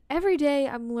every day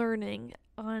I'm learning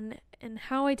on and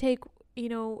how I take,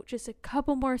 just a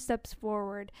couple more steps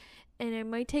forward. And I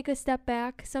might take a step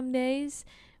back some days.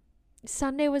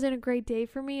 Sunday wasn't a great day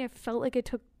for me. I felt like I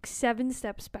took 7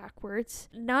 steps backwards.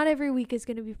 Not every week is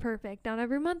going to be perfect. Not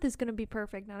every month is going to be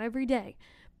perfect. Not every day.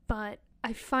 But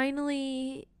I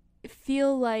finally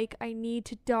feel like I need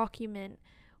to document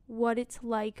what it's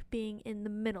like being in the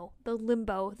middle, the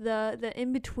limbo, the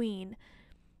in-between,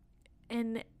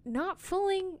 and not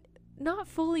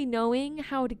fully knowing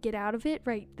how to get out of it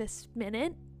right this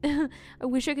minute. I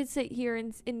wish I could sit here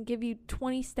and give you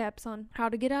 20 steps on how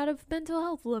to get out of mental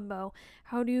health limbo,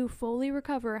 how to fully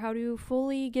recover, how to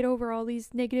fully get over all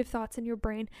these negative thoughts in your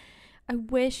brain. I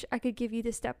wish I could give you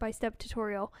the step-by-step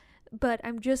tutorial, but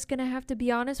I'm just going to have to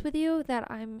be honest with you that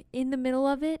I'm in the middle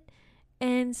of it,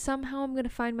 and somehow I'm going to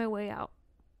find my way out.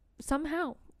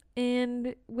 Somehow.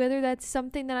 And whether that's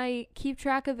something that I keep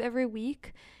track of every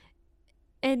week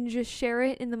and just share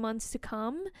it in the months to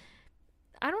come,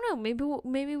 I don't know.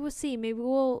 Maybe we'll see. Maybe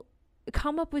we'll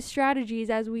come up with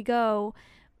strategies as we go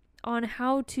on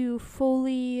how to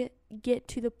fully get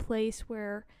to the place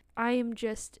where I am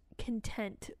just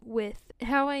content with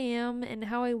how I am and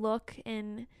how I look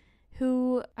and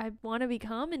who I want to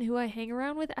become and who I hang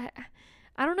around with.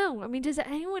 I don't know. I mean, does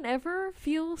anyone ever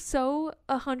feel so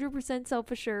 100%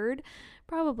 self-assured?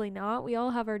 Probably not. We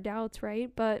all have our doubts, right?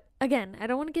 But again, I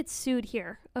don't want to get sued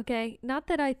here, okay? Not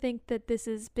that I think that this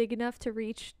is big enough to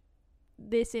reach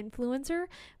this influencer,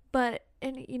 but,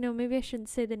 and maybe I shouldn't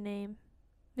say the name.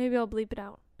 Maybe I'll bleep it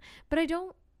out. But I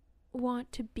don't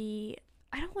want to be,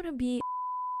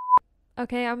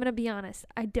 okay? I'm going to be honest.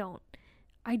 I don't.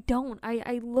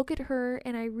 I look at her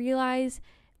and I realize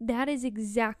that is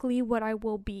exactly what I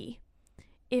will be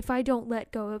if I don't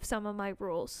let go of some of my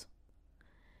rules.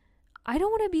 I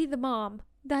don't want to be the mom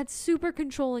that's super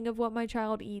controlling of what my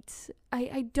child eats.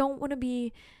 I don't want to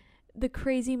be the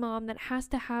crazy mom that has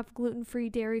to have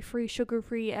gluten-free, dairy-free,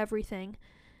 sugar-free everything.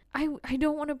 I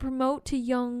don't want to promote to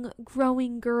young,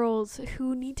 growing girls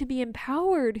who need to be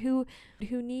empowered, who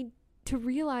need to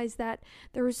realize that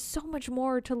there is so much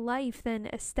more to life than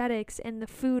aesthetics and the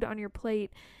food on your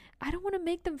plate. I don't want to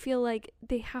make them feel like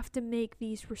they have to make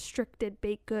these restricted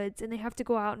baked goods and they have to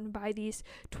go out and buy these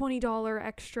 $20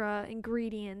 extra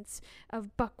ingredients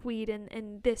of buckwheat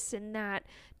and this and that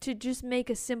to just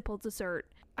make a simple dessert.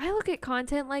 I look at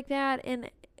content like that and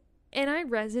I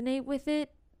resonate with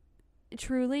it.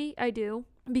 Truly, I do.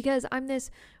 Because I'm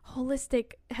this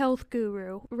holistic health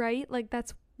guru, right? Like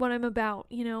that's what I'm about,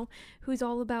 who's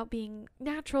all about being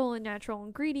natural and natural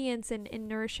ingredients and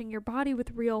nourishing your body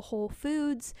with real whole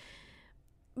foods.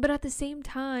 But at the same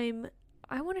time,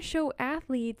 I want to show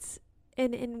athletes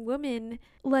and women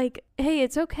like, hey,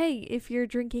 it's okay if you're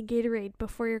drinking Gatorade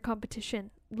before your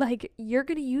competition. Like, you're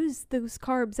going to use those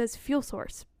carbs as fuel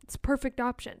source. It's a perfect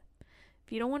option.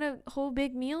 If you don't want a whole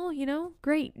big meal,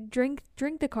 great. Drink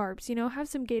the carbs, have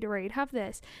some Gatorade, have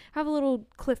this, have a little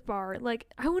Cliff Bar. Like,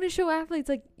 I want to show athletes,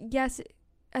 like, yes,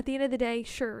 at the end of the day,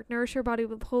 sure, nourish your body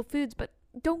with whole foods, but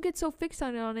don't get so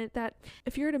fixated on it that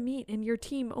if you're at a meet and your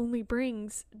team only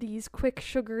brings these quick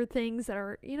sugar things that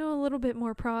are, a little bit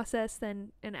more processed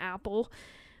than an apple,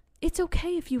 it's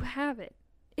okay if you have it.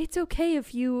 It's okay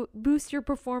if you boost your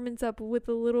performance up with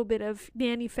a little bit of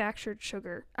manufactured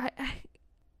sugar.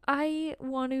 I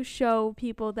want to show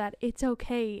people that it's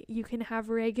okay. You can have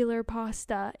regular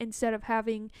pasta instead of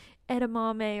having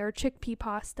edamame or chickpea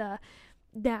pasta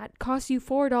that costs you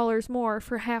 $4 more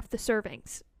for half the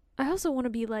servings. I also want to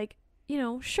be like,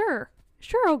 sure,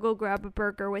 I'll go grab a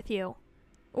burger with you.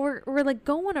 Or like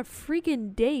go on a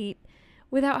freaking date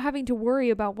without having to worry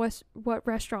about what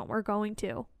restaurant we're going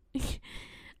to.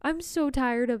 I'm so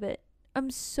tired of it. I'm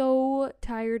so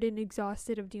tired and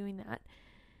exhausted of doing that.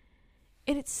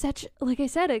 And it's such, like I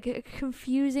said, a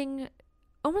confusing,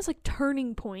 almost like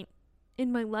turning point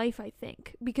in my life, I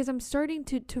think. Because I'm starting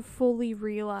to fully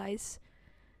realize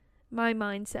my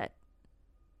mindset.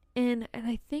 And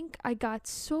I think I got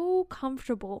so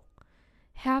comfortable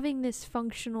having this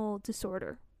functional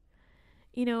disorder.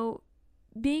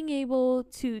 Being able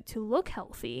to look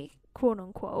healthy, quote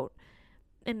unquote,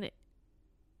 and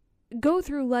go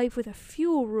through life with a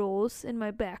few rules in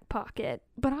my back pocket.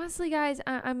 But honestly, guys,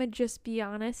 I'm gonna just be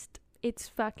honest. It's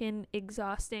fucking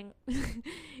exhausting.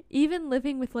 Even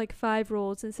living with like 5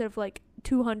 rules instead of like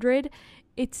 200,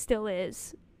 it still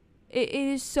is. It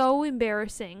is so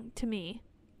embarrassing to me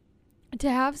to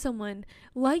have someone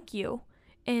like you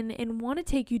and want to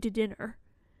take you to dinner.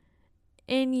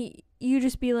 And you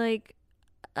just be like,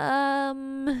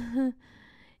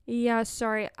 yeah,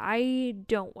 sorry, I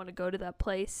don't want to go to that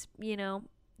place,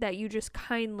 that you just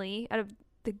kindly, out of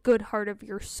the good heart of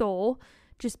your soul,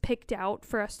 just picked out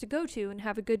for us to go to and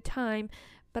have a good time,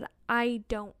 but I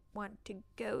don't want to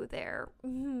go there.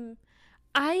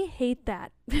 I hate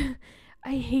that.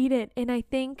 I hate it. And I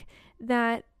think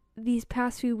that these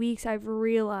past few weeks I've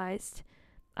realized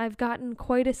I've gotten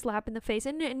quite a slap in the face,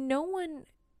 and no one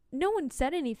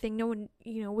said anything. No one,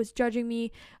 was judging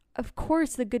me. Of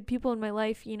course, the good people in my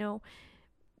life,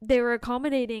 they were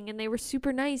accommodating and they were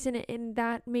super nice, and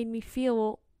that made me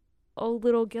feel a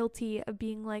little guilty of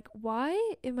being like,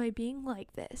 why am I being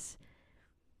like this?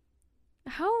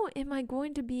 How am I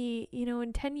going to be,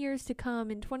 in 10 years to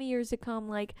come, in 20 years to come,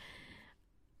 like,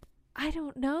 I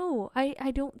don't know.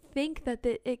 I don't think that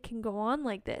it can go on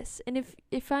like this. And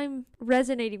if I'm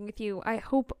resonating with you, I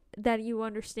hope that you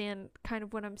understand kind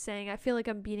of what I'm saying. I feel like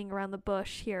I'm beating around the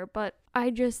bush here, but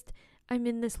I'm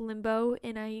in this limbo,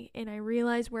 and I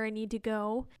realize where I need to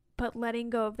go, but letting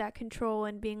go of that control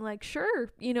and being like,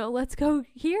 sure, let's go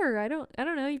here. I don't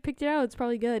know. You picked it out. It's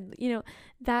probably good.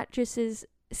 That just is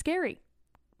scary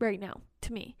right now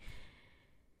to me.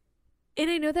 And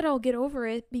I know that I'll get over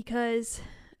it because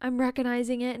I'm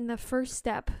recognizing it, and the first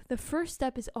step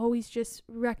is always just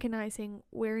recognizing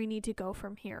where you need to go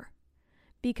from here.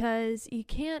 Because you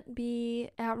can't be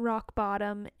at rock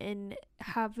bottom and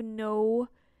have no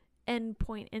end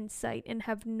point in sight and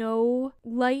have no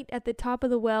light at the top of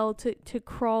the well to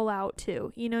crawl out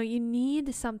to. You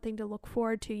need something to look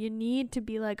forward to. You need to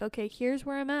be like, okay, here's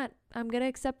where I'm at. I'm going to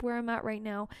accept where I'm at right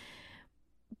now.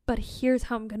 But here's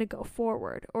how I'm going to go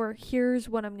forward, or here's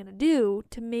what I'm going to do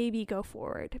to maybe go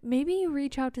forward. Maybe you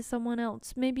reach out to someone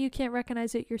else. Maybe you can't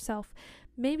recognize it yourself.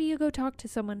 Maybe you go talk to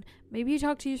someone. Maybe you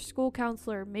talk to your school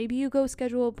counselor. Maybe you go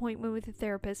schedule an appointment with a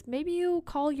therapist. Maybe you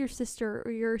call your sister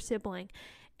or your sibling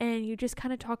and you just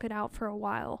kind of talk it out for a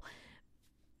while.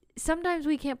 Sometimes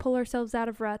we can't pull ourselves out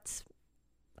of ruts.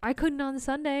 I couldn't on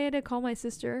Sunday. I had to call my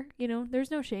sister.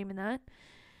 There's no shame in that.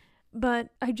 But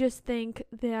I just think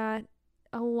that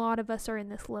a lot of us are in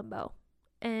this limbo,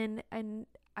 and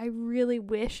I really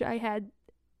wish I had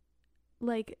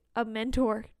like a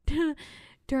mentor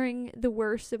during the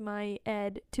worst of my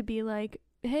ed to be like,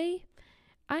 hey,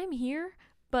 I'm here,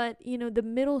 but the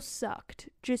middle sucked.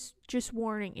 Just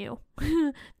warning you.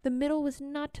 The middle was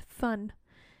not fun,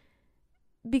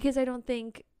 because I don't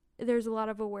think there's a lot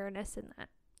of awareness in that.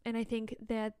 And I think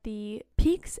that the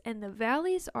peaks and the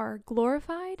valleys are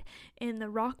glorified, and the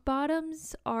rock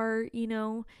bottoms are,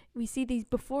 we see these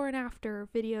before and after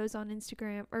videos on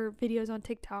Instagram or videos on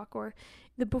TikTok, or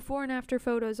the before and after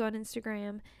photos on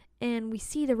Instagram, and we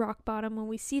see the rock bottom and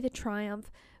we see the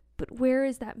triumph, but where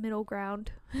is that middle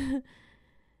ground?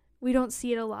 We don't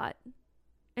see it a lot.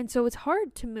 And so it's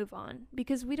hard to move on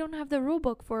because we don't have the rule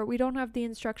book for it. We don't have the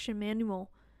instruction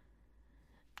manual.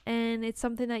 And it's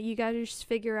something that you gotta just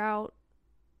figure out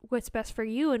what's best for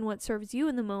you and what serves you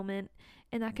in the moment.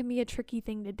 And that can be a tricky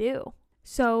thing to do.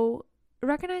 So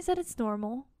recognize that it's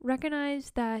normal.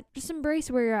 Recognize that, just embrace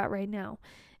where you're at right now.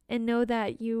 And know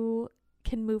that you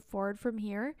can move forward from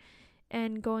here.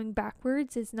 And going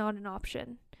backwards is not an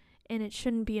option. and it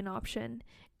shouldn't be an option.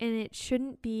 And it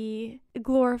shouldn't be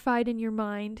glorified in your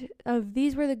mind of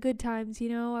these were the good times,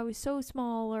 I was so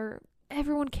small, or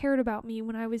everyone cared about me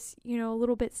when I was, a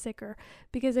little bit sicker.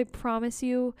 Because I promise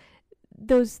you,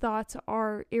 those thoughts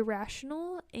are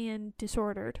irrational and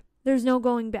disordered. There's no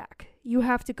going back. You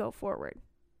have to go forward.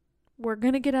 We're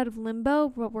going to get out of limbo,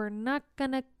 but we're not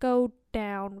going to go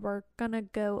down. We're going to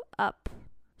go up.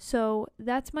 So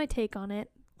that's my take on it.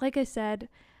 Like I said,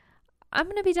 I'm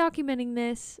going to be documenting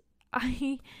this.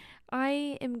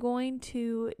 I am going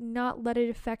to not let it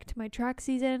affect my track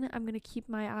season. I'm going to keep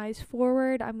my eyes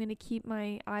forward. I'm going to keep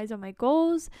my eyes on my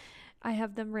goals. I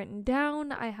have them written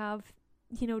down. I have,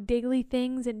 daily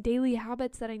things and daily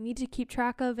habits that I need to keep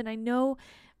track of. And I know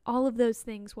all of those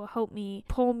things will help me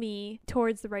pull me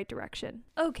towards the right direction.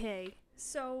 Okay,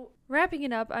 so wrapping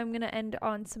it up, I'm going to end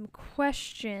on some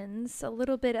questions, a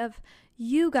little bit of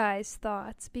you guys'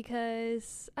 thoughts,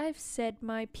 because I've said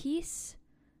my piece.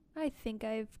 I think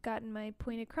I've gotten my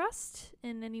point across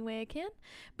in any way I can.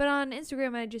 But on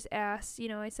Instagram, I just asked,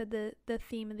 I said the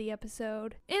theme of the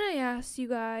episode. And I asked you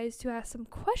guys to ask some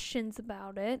questions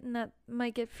about it, and that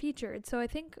might get featured. So I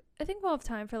think we'll have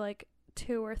time for like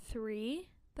 2 or 3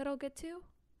 that I'll get to.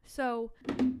 So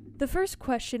the first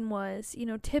question was,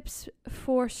 tips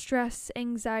for stress,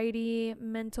 anxiety,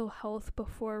 mental health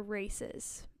before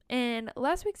races. And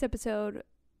last week's episode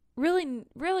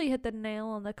really hit the nail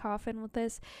on the coffin with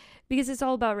this, because it's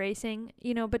all about racing,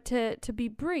 but to be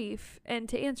brief and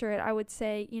to answer it, I would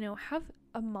say, have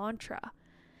a mantra.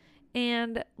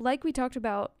 And like we talked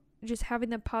about, just having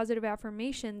the positive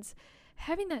affirmations,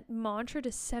 having that mantra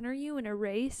to center you in a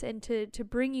race and to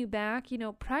bring you back,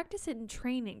 practice it in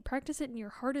training, practice it in your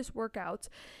hardest workouts,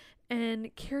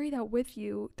 and carry that with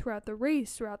you throughout the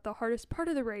race, throughout the hardest part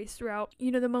of the race, throughout,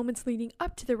 the moments leading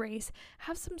up to the race.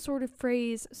 Have some sort of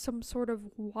phrase, some sort of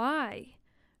why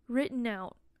written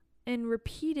out and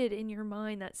repeated in your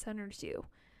mind that centers you.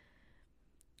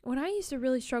 When I used to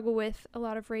really struggle with a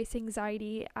lot of race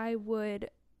anxiety, I would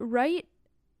write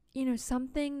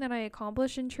something that I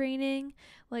accomplished in training,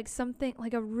 like something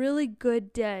like a really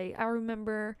good day. I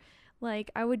remember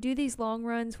I would do these long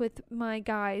runs with my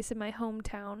guys in my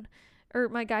hometown, or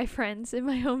my guy friends in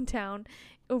my hometown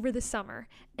over the summer,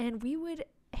 and we would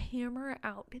hammer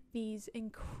out these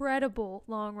incredible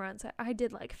long runs. I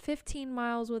did 15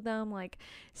 miles with them,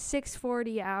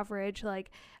 640 average.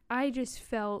 I just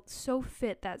felt so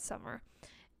fit that summer.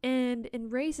 And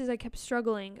in races, I kept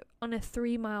struggling on a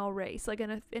 3-mile race, in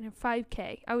a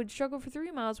 5K. I would struggle for 3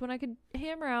 miles when I could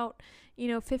hammer out,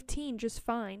 15 just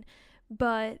fine.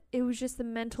 But it was just the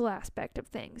mental aspect of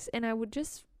things. And I would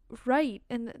just write.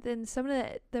 And then some of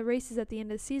the races at the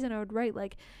end of the season, I would write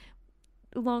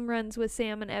long runs with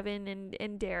Sam and Evan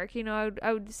and Derek.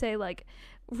 I would say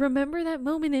remember that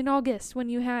moment in August when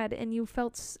you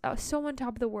felt so on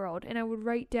top of the world. And I would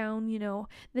write down,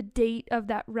 the date of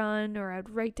that run, or I'd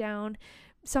write down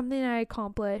something I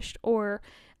accomplished, or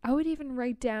I would even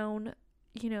write down,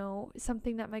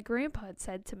 something that my grandpa had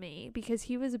said to me, because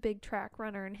he was a big track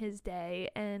runner in his day,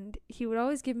 and he would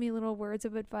always give me little words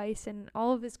of advice, and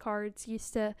all of his cards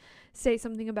used to say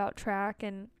something about track,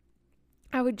 and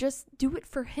I would just do it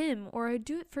for him, or I would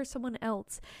do it for someone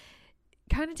else.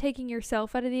 Kind of taking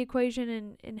yourself out of the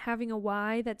equation and having a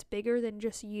why that's bigger than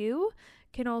just you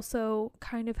can also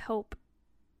kind of help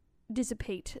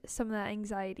dissipate some of that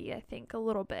anxiety, I think, a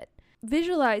little bit.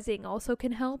 Visualizing also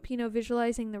can help,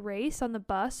 visualizing the race on the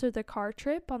bus or the car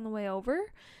trip on the way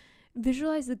over.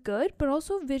 Visualize the good, but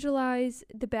also visualize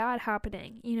the bad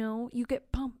happening. You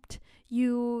get bumped,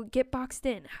 you get boxed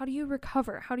in. How do you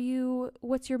recover?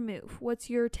 What's your move? What's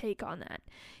your take on that?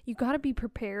 You got to be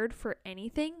prepared for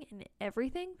anything and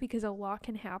everything, because a lot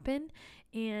can happen.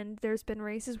 And there's been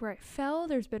races where I fell.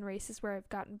 There's been races where I've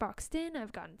gotten boxed in.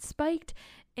 I've gotten spiked.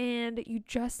 And you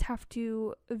just have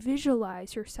to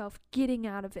visualize yourself getting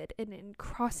out of it and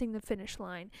crossing the finish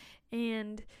line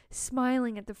and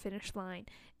smiling at the finish line.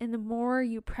 And the more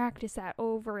you practice that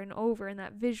over and over in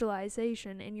that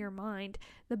visualization in your mind,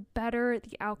 the better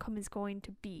the outcome is going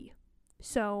to be.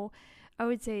 So I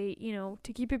would say,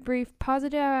 to keep it brief,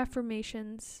 positive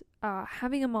affirmations,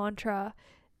 having a mantra,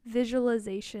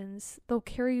 visualizations, they'll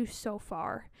carry you so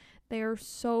far. They are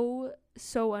so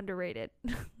underrated.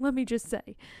 Let me just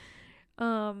say.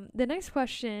 The next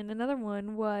question, another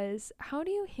one, was how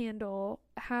do you handle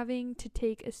having to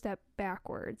take a step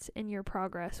backwards in your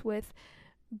progress with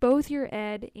both your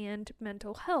ed and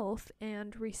mental health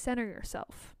and recenter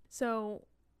yourself? So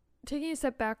taking a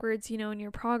step backwards, in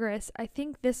your progress, I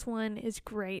think this one is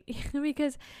great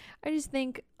because I just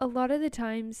think a lot of the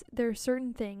times there are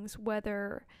certain things,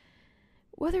 whether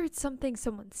it's something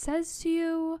someone says to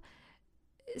you,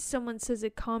 someone says a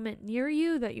comment near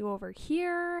you that you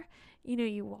overhear,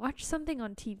 you watch something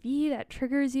on TV that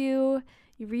triggers you,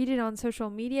 you read it on social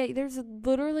media. There's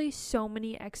literally so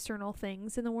many external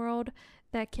things in the world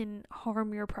that can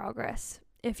harm your progress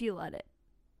if you let it.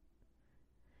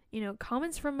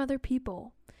 Comments from other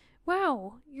people.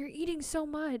 Wow, you're eating so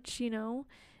much, Even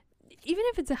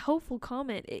if it's a helpful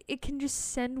comment, it can just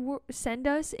send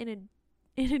us in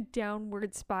a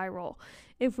downward spiral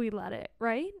if we let it,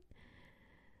 right?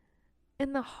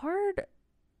 And the hard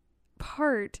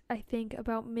part, I think,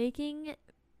 about making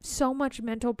so much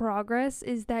mental progress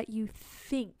is that you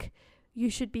think you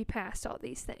should be past all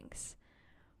these things.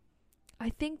 I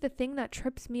think the thing that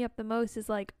trips me up the most is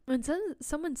like when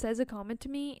someone says a comment to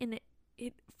me and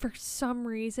it for some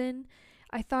reason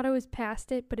I thought I was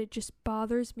past it, but it just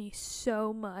bothers me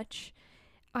so much.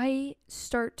 I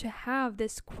start to have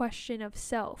this question of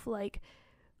self, like,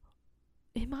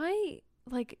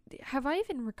 have I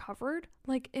even recovered?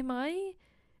 Like, am I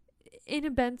in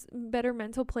a better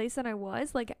mental place than I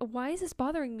was? Like, why is this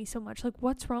bothering me so much? Like,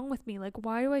 what's wrong with me? Like,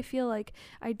 why do I feel like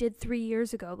I did 3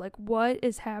 years ago? Like, what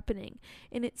is happening?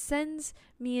 And it sends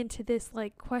me into this,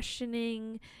 like,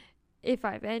 questioning if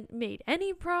I've made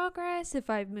any progress, if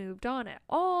I've moved on at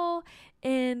all.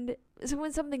 And so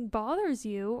when something bothers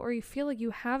you, or you feel like you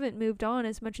haven't moved on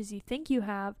as much as you think you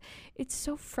have, it's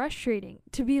so frustrating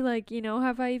to be like,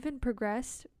 have I even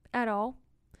progressed at all?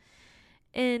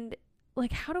 And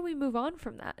like, how do we move on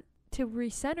from that? To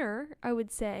recenter, I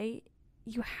would say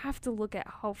you have to look at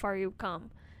how far you've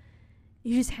come.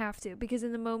 You just have to, because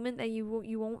in the moment that you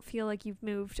won't feel like you've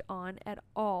moved on at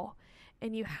all.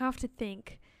 And you have to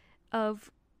think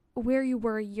of where you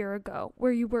were a year ago,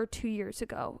 where you were 2 years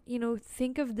ago.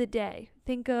 Think of the day.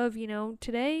 Think of,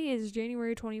 today is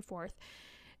January 24th.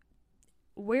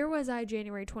 Where was I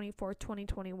January 24th,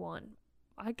 2021?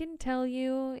 I can tell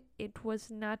you it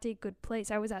was not a good place.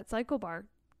 I was at Cycle Bar,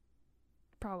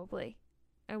 probably.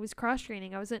 I was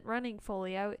cross-training. I wasn't running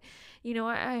fully. I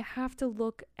have to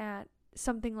look at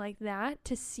something like that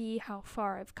to see how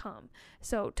far I've come.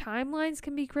 So timelines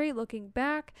can be great. Looking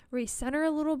back, recenter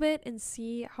a little bit and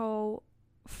see how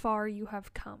far you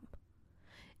have come.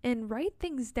 And write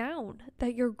things down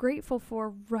that you're grateful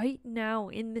for right now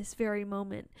in this very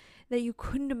moment that you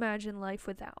couldn't imagine life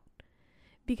without.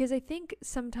 Because I think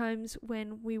sometimes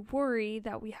when we worry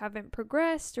that we haven't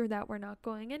progressed or that we're not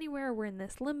going anywhere, we're in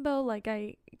this limbo like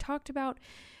I talked about,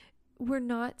 we're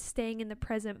not staying in the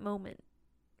present moment.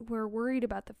 We're worried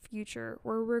about the future,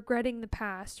 we're regretting the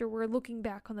past, or we're looking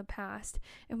back on the past,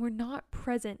 and we're not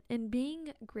present. And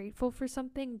being grateful for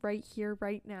something right here,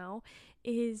 right now,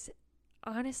 is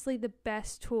honestly the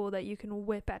best tool that you can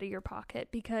whip out of your pocket,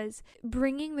 because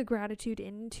bringing the gratitude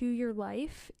into your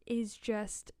life is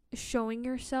just showing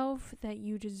yourself that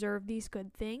you deserve these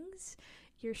good things.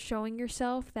 You're showing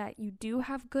yourself that you do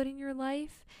have good in your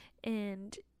life,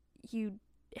 and you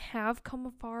have come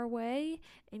a far way,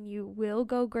 and you will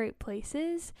go great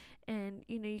places. And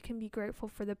you can be grateful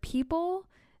for the people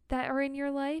that are in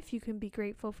your life. You can be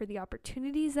grateful for the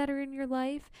opportunities that are in your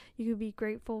life. You can be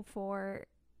grateful for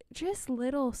just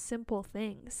little simple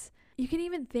things. You can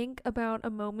even think about a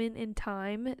moment in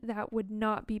time that would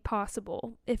not be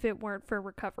possible if it weren't for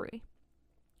recovery.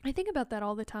 I think about that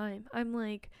all the time. I'm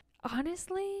like,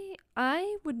 honestly,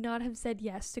 I would not have said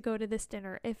yes to go to this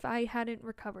dinner if I hadn't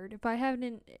recovered, if I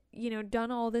hadn't, done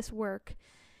all this work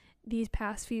these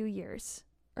past few years.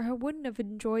 Or I wouldn't have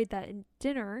enjoyed that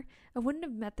dinner. I wouldn't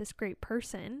have met this great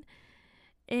person.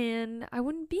 And I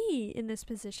wouldn't be in this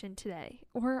position today.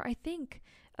 Or I think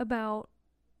about,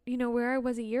 where I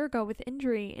was a year ago with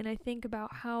injury, and I think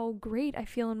about how great I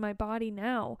feel in my body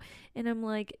now. And I'm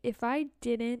like, if I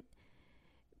didn't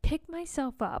pick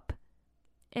myself up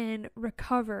and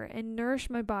recover and nourish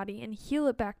my body and heal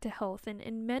it back to health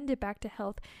and mend it back to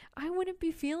health, I wouldn't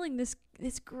be feeling this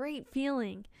great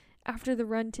feeling after the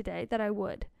run today that I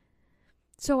would.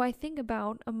 So I think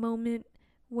about a moment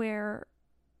where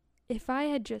if I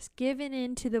had just given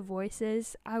in to the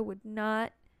voices, I would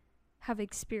not have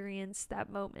experienced that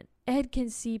moment. Ed can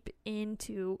seep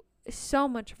into so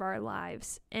much of our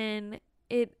lives, and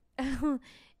it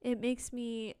it makes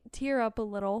me tear up a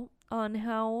little on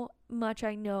how much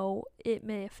I know it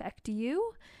may affect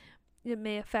you. It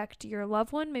may affect your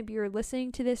loved one. Maybe you're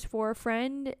listening to this for a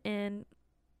friend, and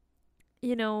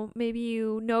maybe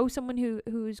you know someone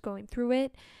who's going through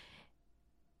it.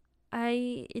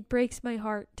 It breaks my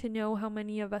heart to know how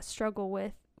many of us struggle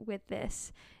with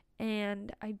this.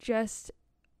 And I just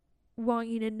want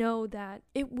you to know that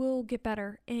it will get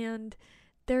better, and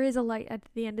there is a light at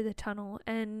the end of the tunnel,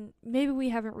 and maybe we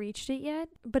haven't reached it yet,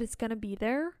 but it's going to be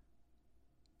there,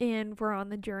 and we're on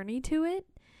the journey to it.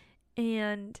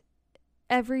 And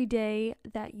every day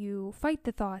that you fight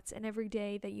the thoughts and every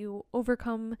day that you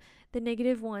overcome the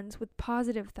negative ones with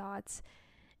positive thoughts,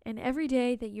 and every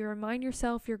day that you remind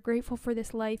yourself you're grateful for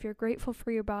this life, you're grateful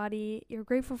for your body, you're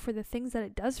grateful for the things that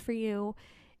it does for you,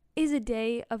 is a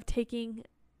day of taking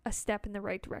a step in the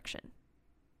right direction.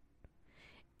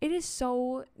 It is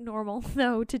so normal,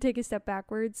 though, to take a step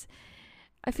backwards.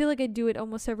 I feel like I do it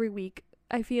almost every week.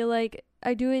 I feel like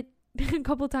I do it a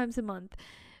couple times a month.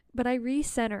 But I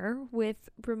recenter with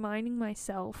reminding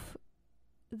myself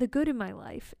the good in my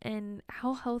life and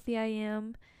how healthy I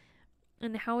am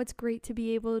and how it's great to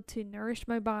be able to nourish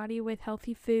my body with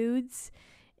healthy foods,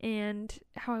 and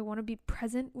how I want to be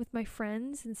present with my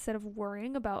friends instead of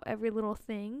worrying about every little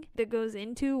thing that goes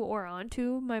into or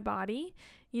onto my body,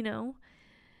 you know?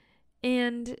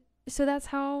 And so that's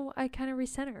how I kind of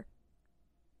recenter.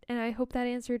 And I hope that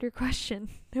answered your question.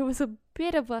 It was a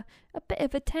bit of a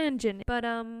tangent. But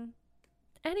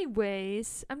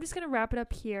anyways, I'm just going to wrap it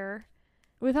up here.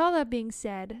 With all that being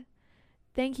said,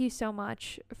 thank you so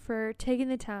much for taking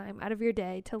the time out of your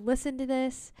day to listen to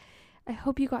this. I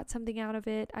hope you got something out of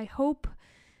it. I hope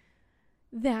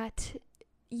that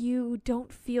you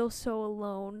don't feel so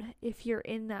alone if you're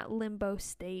in that limbo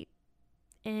state.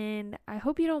 And I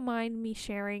hope you don't mind me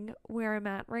sharing where I'm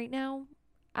at right now.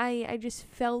 I just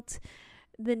felt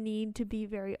the need to be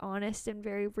very honest and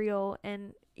very real.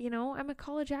 And, you know, I'm a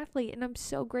college athlete and I'm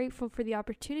so grateful for the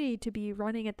opportunity to be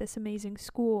running at this amazing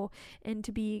school and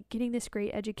to be getting this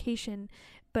great education.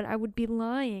 But I would be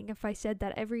lying if I said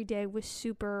that every day was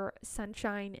super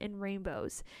sunshine and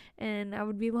rainbows. And I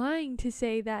would be lying to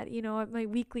say that, you know, at my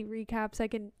weekly recaps, I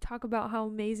can talk about how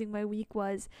amazing my week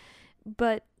was.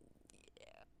 But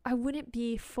I wouldn't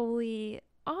be fully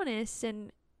honest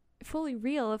and fully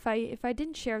real if I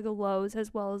didn't share the lows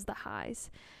as well as the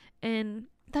highs. And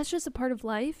that's just a part of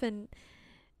life, and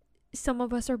some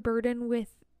of us are burdened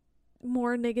with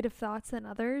more negative thoughts than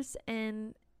others,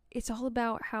 and it's all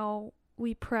about how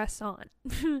we press on.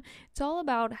 It's all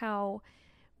about how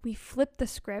we flip the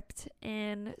script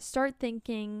and start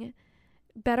thinking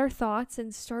better thoughts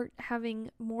and start having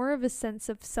more of a sense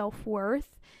of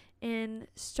self-worth and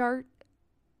start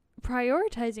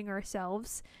prioritizing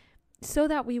ourselves so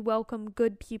that we welcome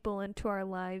good people into our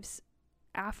lives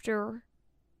after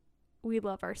we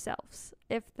love ourselves,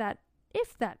 if that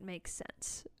makes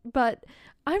sense. But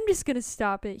I'm just going to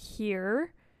stop it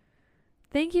here.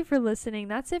 Thank you for listening.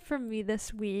 That's it from me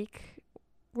this week.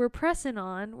 We're pressing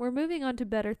on. We're moving on to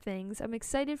better things. I'm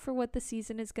excited for what the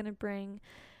season is going to bring.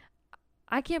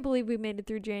 I can't believe we made it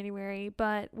through January,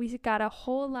 but we got a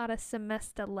whole lot of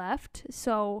semester left.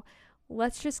 So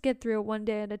let's just get through it one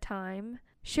day at a time.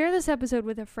 Share this episode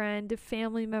with a friend, a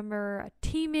family member, a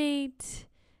teammate,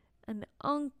 an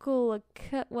uncle,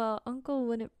 uncle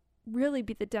wouldn't really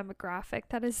be the demographic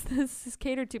that this is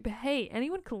catered to, but hey,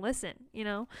 anyone can listen, you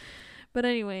know? But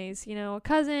anyways, you know, a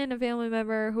cousin, a family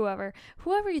member,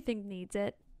 whoever you think needs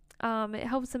it. It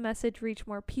helps the message reach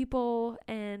more people,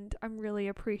 and I'm really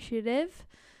appreciative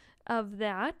of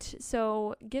that.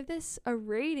 So give this a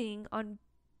rating on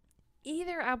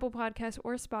either Apple Podcasts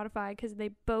or Spotify, because they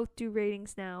both do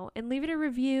ratings now, and leave it a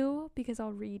review because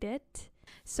I'll read it.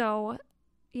 So,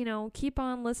 you know, keep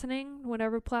on listening,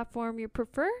 whatever platform you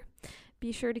prefer.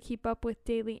 Be sure to keep up with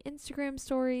daily Instagram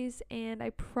stories, and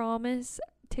I promise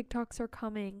TikToks are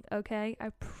coming, okay? I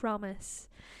promise.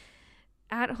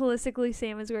 At Holistically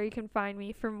Sam is where you can find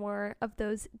me for more of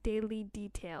those daily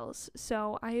details.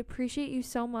 So I appreciate you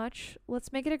so much.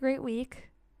 Let's make it a great week.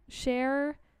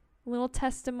 Share a little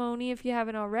testimony if you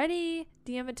haven't already.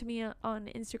 DM it to me on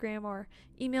Instagram or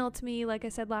email it to me like I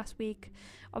said last week.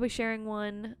 I'll be sharing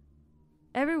one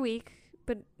every week,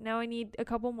 but now I need a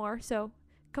couple more. So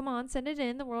come on, send it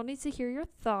in. The world needs to hear your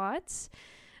thoughts.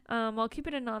 I'll keep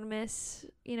it anonymous.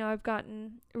 You know, I've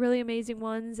gotten really amazing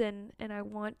ones, and I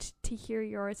want to hear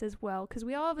yours as well, because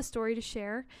we all have a story to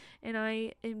share, and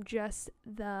I am just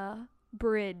the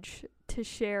bridge to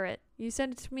share it. You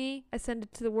send it to me, I send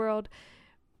it to the world.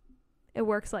 It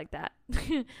works like that.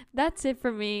 That's it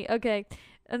for me. Okay,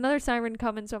 another siren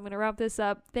coming, so I'm going to wrap this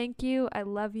up. Thank you. I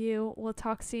love you. We'll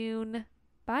talk soon.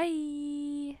 Bye.